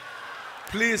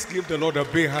 Please give the Lord a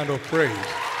big hand of praise.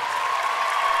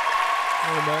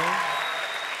 Amen.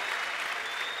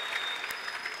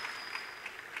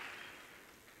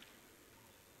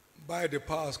 By the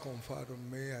powers conferred on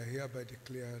me, I hereby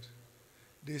declared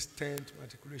this 10th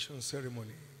matriculation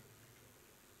ceremony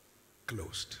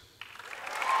closed.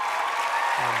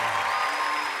 Amen.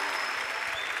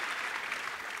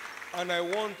 And I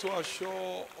want to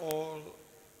assure all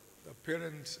the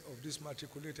parents of these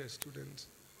matriculated students,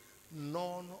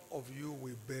 none of you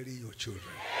will bury your children.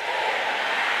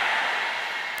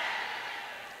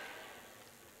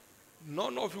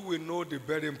 None of you will know the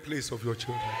burying place of your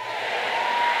children.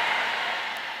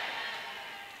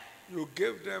 You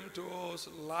gave them to us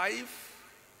life,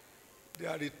 they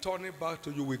are returning back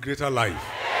to you with greater life.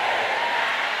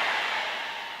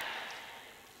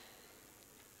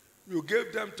 You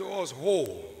gave them to us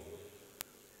whole.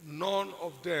 None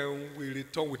of them will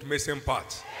return with missing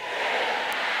parts.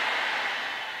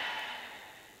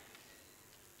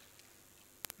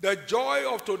 The joy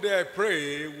of today, I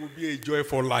pray, will be a joy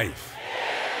for life.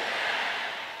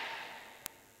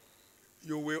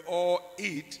 You will all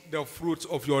eat the fruits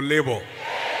of your labor.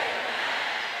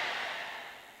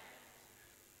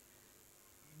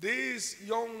 These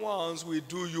young ones will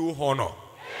do you honor.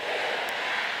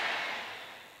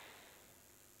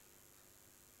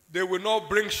 They will not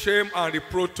bring shame and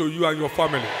reproach to you and your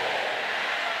family.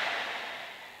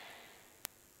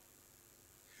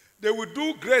 They will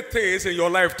do great things in your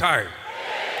lifetime.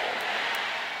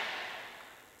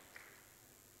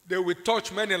 They will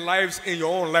touch many lives in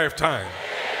your own lifetime.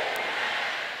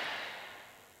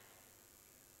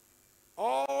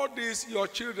 All these, your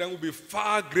children will be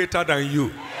far greater than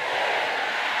you.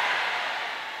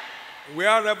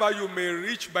 Wherever you may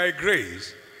reach by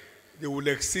grace, they will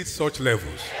exceed such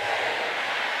levels.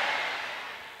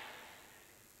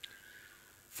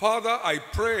 Father, I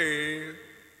pray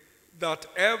that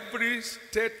every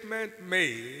statement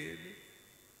made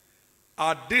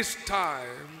at this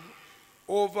time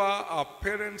over our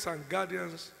parents and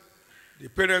guardians, the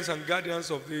parents and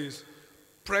guardians of these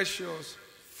precious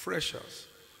freshers,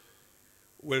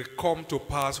 will come to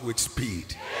pass with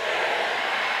speed.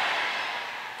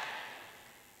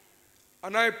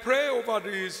 And I pray over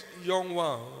these young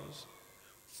ones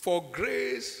for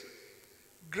grace,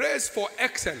 grace for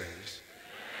excellence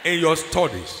in your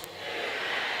studies.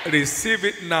 Receive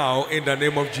it now in the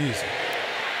name of Jesus.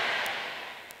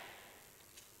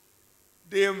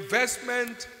 The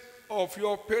investment of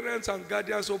your parents and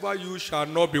guardians over you shall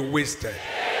not be wasted.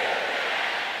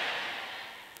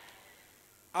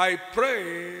 I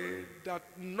pray that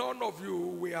none of you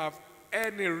will have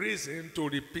any reason to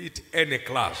repeat any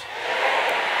class.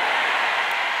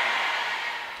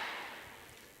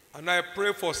 And I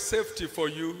pray for safety for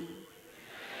you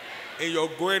in your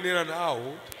going in and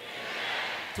out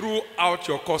throughout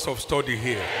your course of study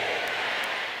here.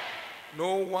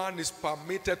 No one is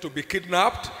permitted to be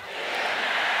kidnapped.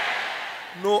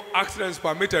 No accidents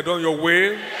permitted on your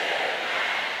way.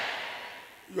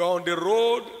 You are on the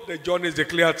road, the journey is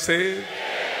declared safe.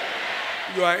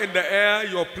 You are in the air,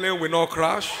 your plane will not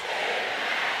crash.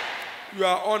 You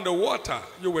are on the water,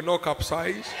 you will not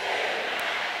capsize.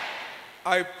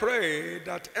 I pray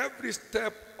that every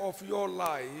step of your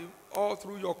life, all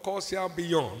through your course here and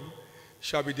beyond,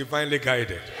 shall be divinely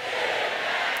guided.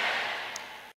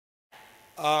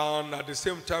 And at the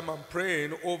same time, I'm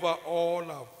praying over all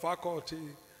our faculty,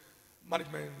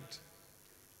 management,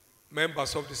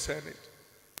 members of the Senate,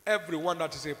 everyone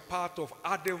that is a part of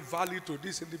adding value to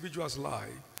this individual's life.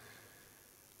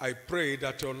 I pray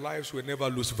that your lives will never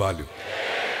lose value.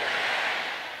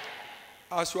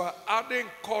 As you are adding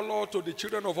color to the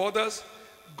children of others,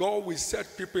 God will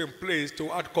set people in place to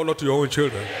add color to your own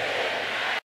children.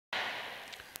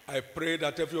 I pray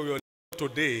that every of your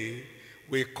today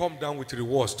will come down with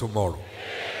rewards tomorrow.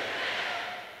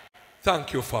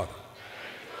 Thank you, Father.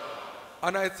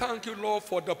 And I thank you, Lord,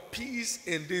 for the peace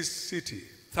in this city.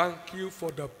 Thank you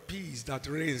for the peace that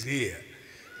reigns here.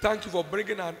 Thank you for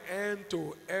bringing an end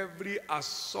to every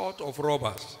assault of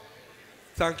robbers.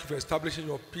 Thank you for establishing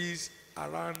your peace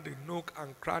around the nook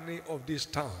and cranny of this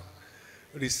town.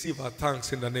 Receive our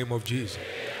thanks in the name of Jesus.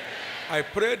 I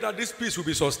pray that this peace will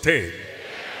be sustained.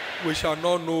 We shall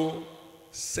not know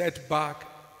setback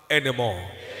anymore.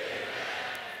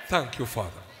 Thank you,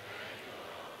 Father.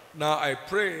 Now I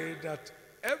pray that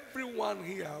everyone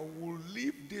here will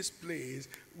leave this place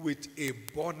with a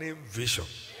burning vision.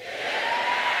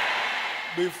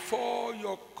 Before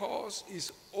your course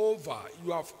is over,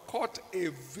 you have caught a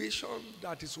vision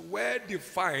that is well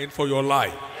defined for your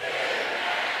life.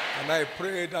 And I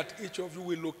pray that each of you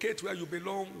will locate where you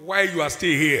belong while you are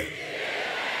still here.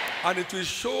 And it will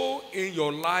show in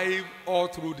your life all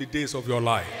through the days of your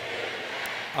life.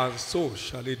 And so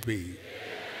shall it be.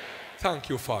 Thank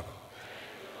you, Father.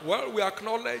 Well, we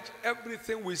acknowledge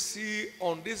everything we see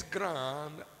on this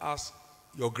ground as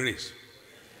your grace.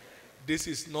 This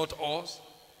is not us,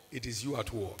 it is you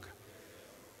at work.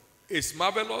 It's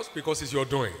marvelous because it's your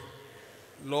doing.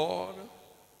 Lord,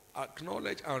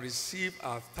 acknowledge and receive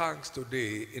our thanks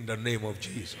today in the name of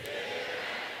Jesus.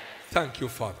 Thank you,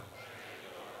 Father.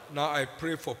 Now I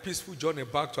pray for peaceful journey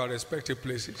back to our respective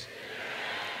places.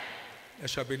 There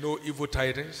shall be no evil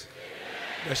tidings.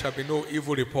 There shall be no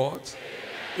evil reports.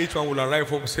 Each one will arrive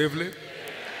home safely,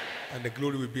 and the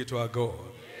glory will be to our God.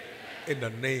 In the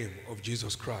name of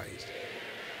Jesus Christ.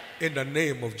 In the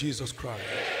name of Jesus Christ.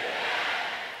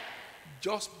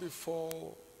 Just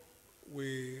before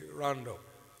we round up,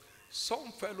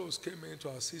 some fellows came into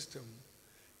our system.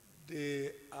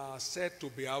 They are said to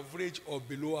be average or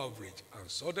below average, and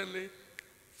suddenly,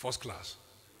 first class.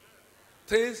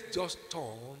 Things just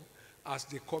turn as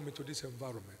they come into this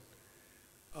environment.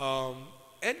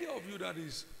 Any of you that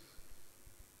is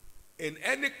in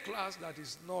any class that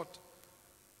is not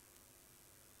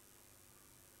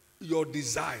your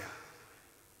desire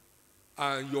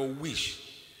and your wish,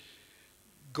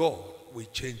 God will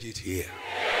change it here.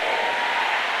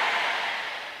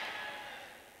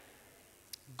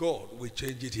 God will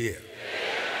change it here.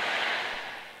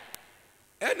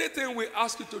 Anything we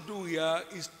ask you to do here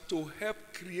is to help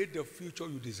create the future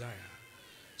you desire.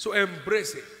 So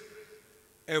embrace it.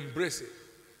 Embrace it.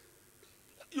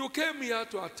 You came here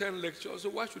to attend lectures, so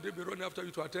why should they be running after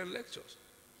you to attend lectures?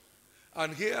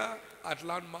 And here at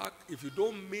Landmark, if you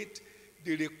don't meet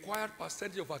the required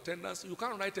percentage of attendance, you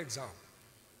can't write exam.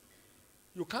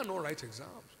 You cannot write exams.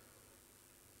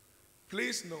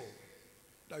 Please know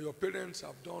that your parents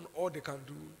have done all they can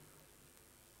do.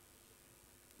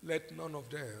 Let none of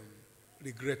them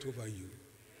regret over you.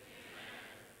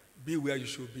 Be where you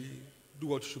should be, do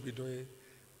what you should be doing,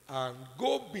 and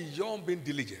go beyond being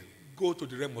diligent. Go to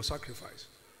the realm of sacrifice.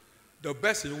 The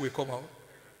best in you will come out,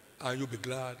 and you'll be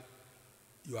glad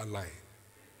you are lying.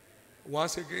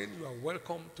 Once again, you are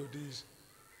welcome to this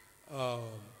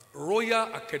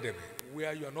Royal Academy,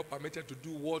 where you are not permitted to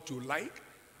do what you like,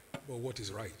 but what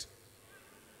is right.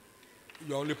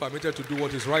 You are only permitted to do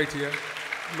what is right here,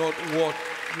 not what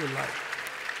you like.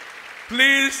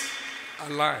 Please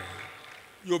align.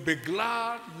 You'll be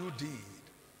glad you did.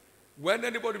 When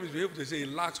anybody misbehaves, they say he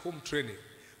lacks home training.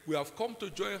 We have come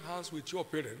to join hands with your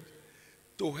parents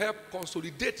to help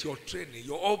consolidate your training,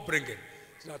 your upbringing,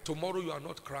 so that tomorrow you are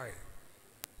not crying.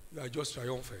 You are just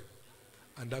triumphant.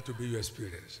 And that will be your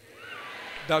experience.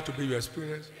 That will be your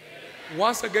experience.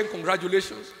 Once again,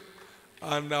 congratulations.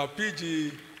 And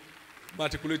PG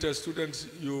matriculated students,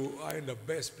 you are in the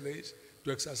best place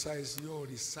to exercise your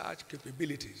research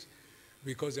capabilities,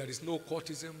 because there is no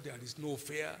courtism, there is no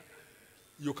fear.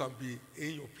 You can be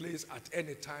in your place at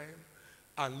any time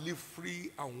and live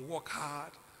free and work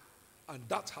hard, and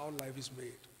that's how life is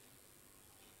made.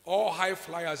 All high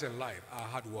flyers in life are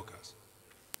hard workers.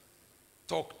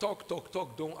 Talk, talk, talk,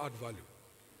 talk, don't add value.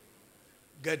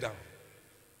 Get down.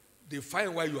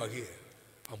 Define why you are here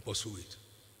and pursue it.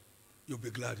 You'll be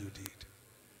glad you did.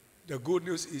 The good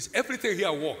news is everything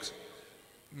here works.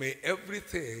 May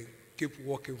everything keep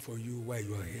working for you while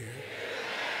you are here.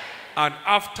 And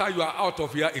after you are out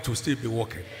of here, it will still be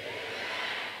working.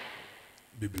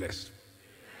 Be blessed.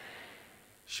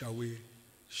 Shall we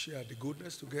share the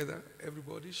goodness together,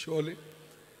 everybody? Surely,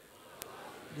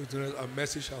 goodness and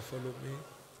mercy shall follow me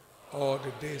all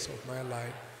the days of my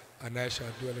life, and I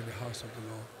shall dwell in the house of the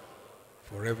Lord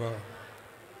forever.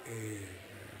 Amen.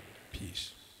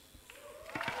 Peace.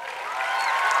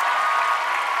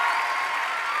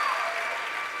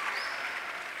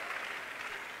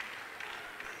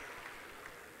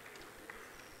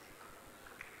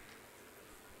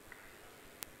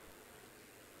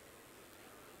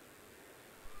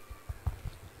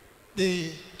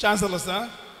 The Chancellor, sir,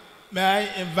 may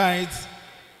I invite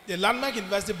the Landmark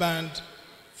University Band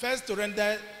first to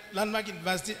render Landmark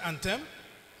University Anthem,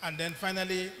 and then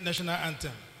finally National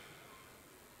Anthem.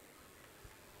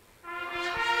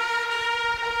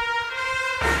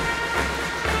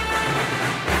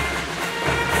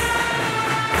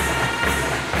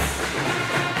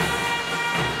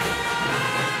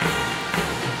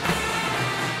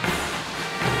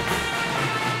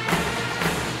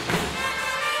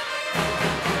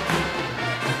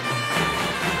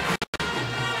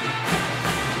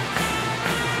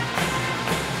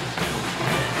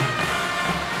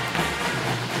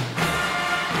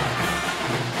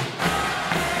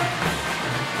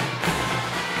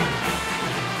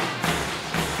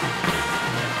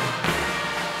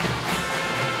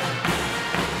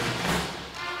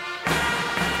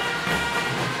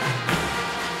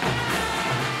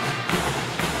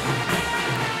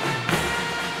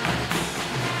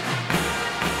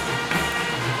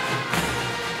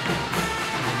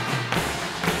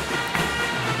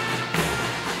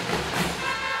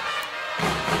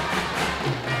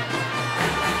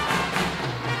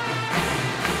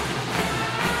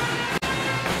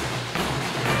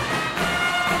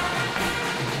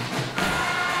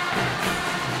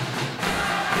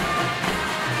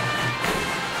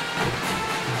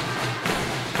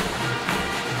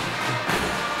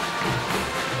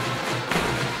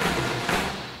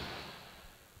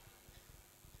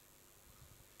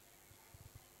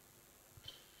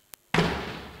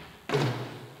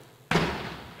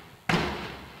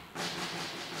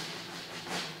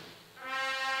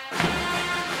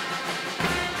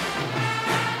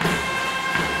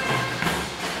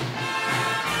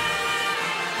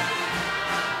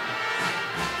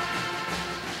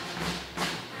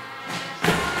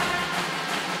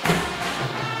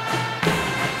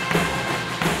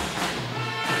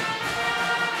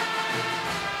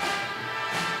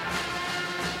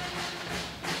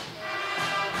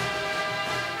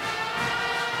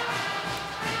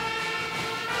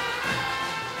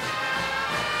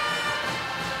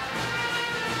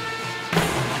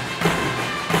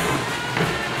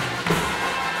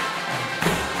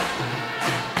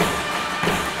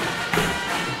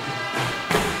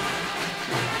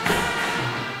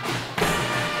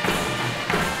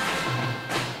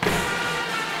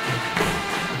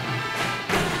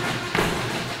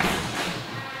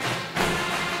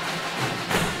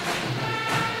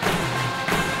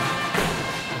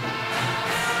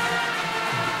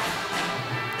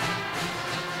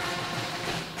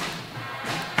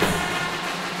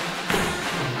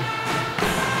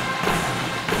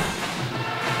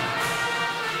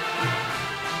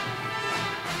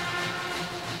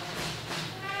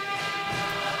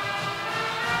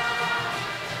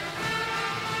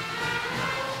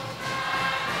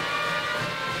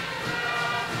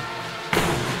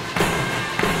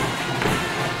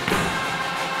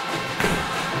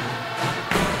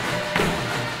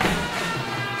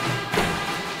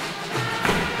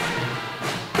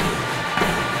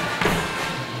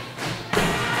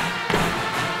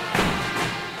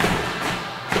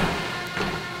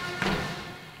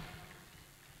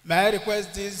 May I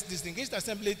request this distinguished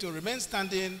assembly to remain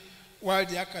standing while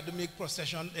the academic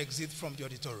procession exits from the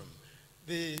auditorium.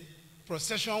 The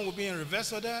procession will be in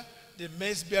reverse order. The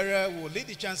mace bearer will lead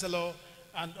the chancellor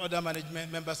and other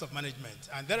members of management.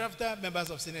 And thereafter, members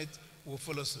of Senate will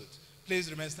follow suit. Please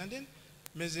remain standing.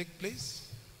 Music, please.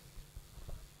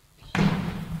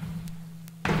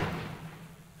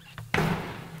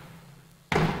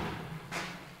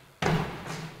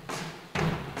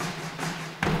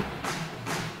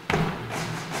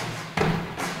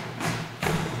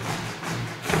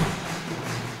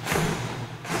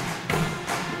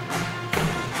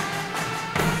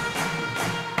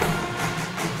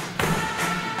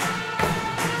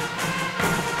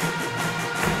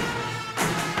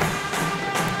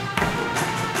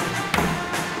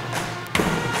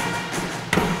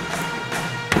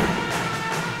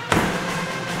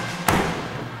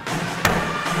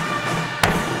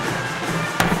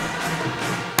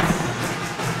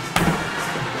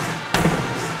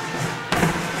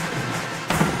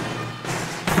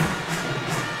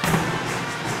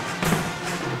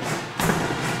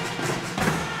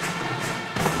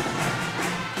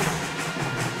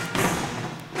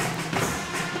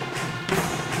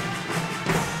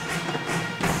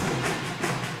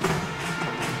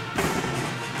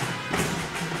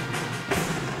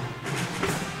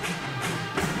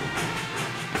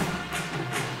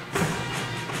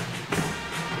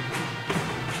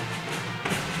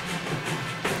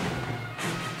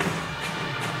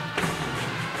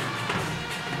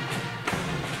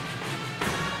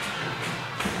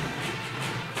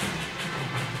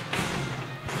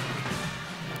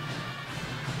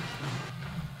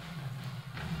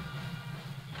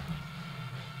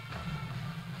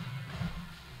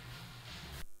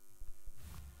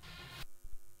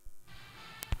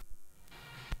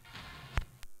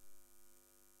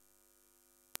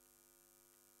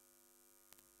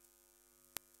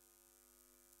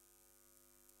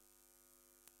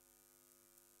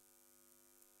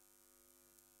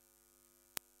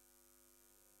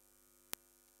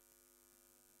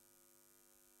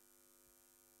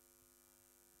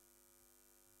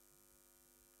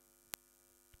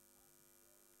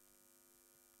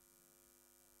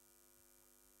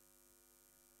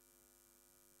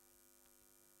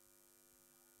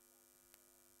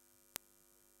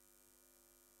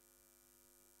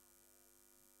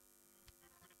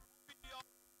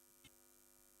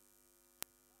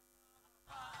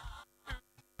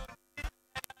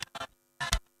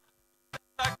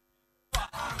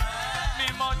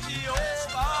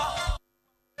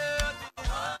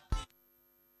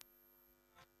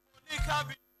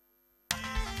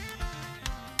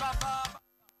 Baba,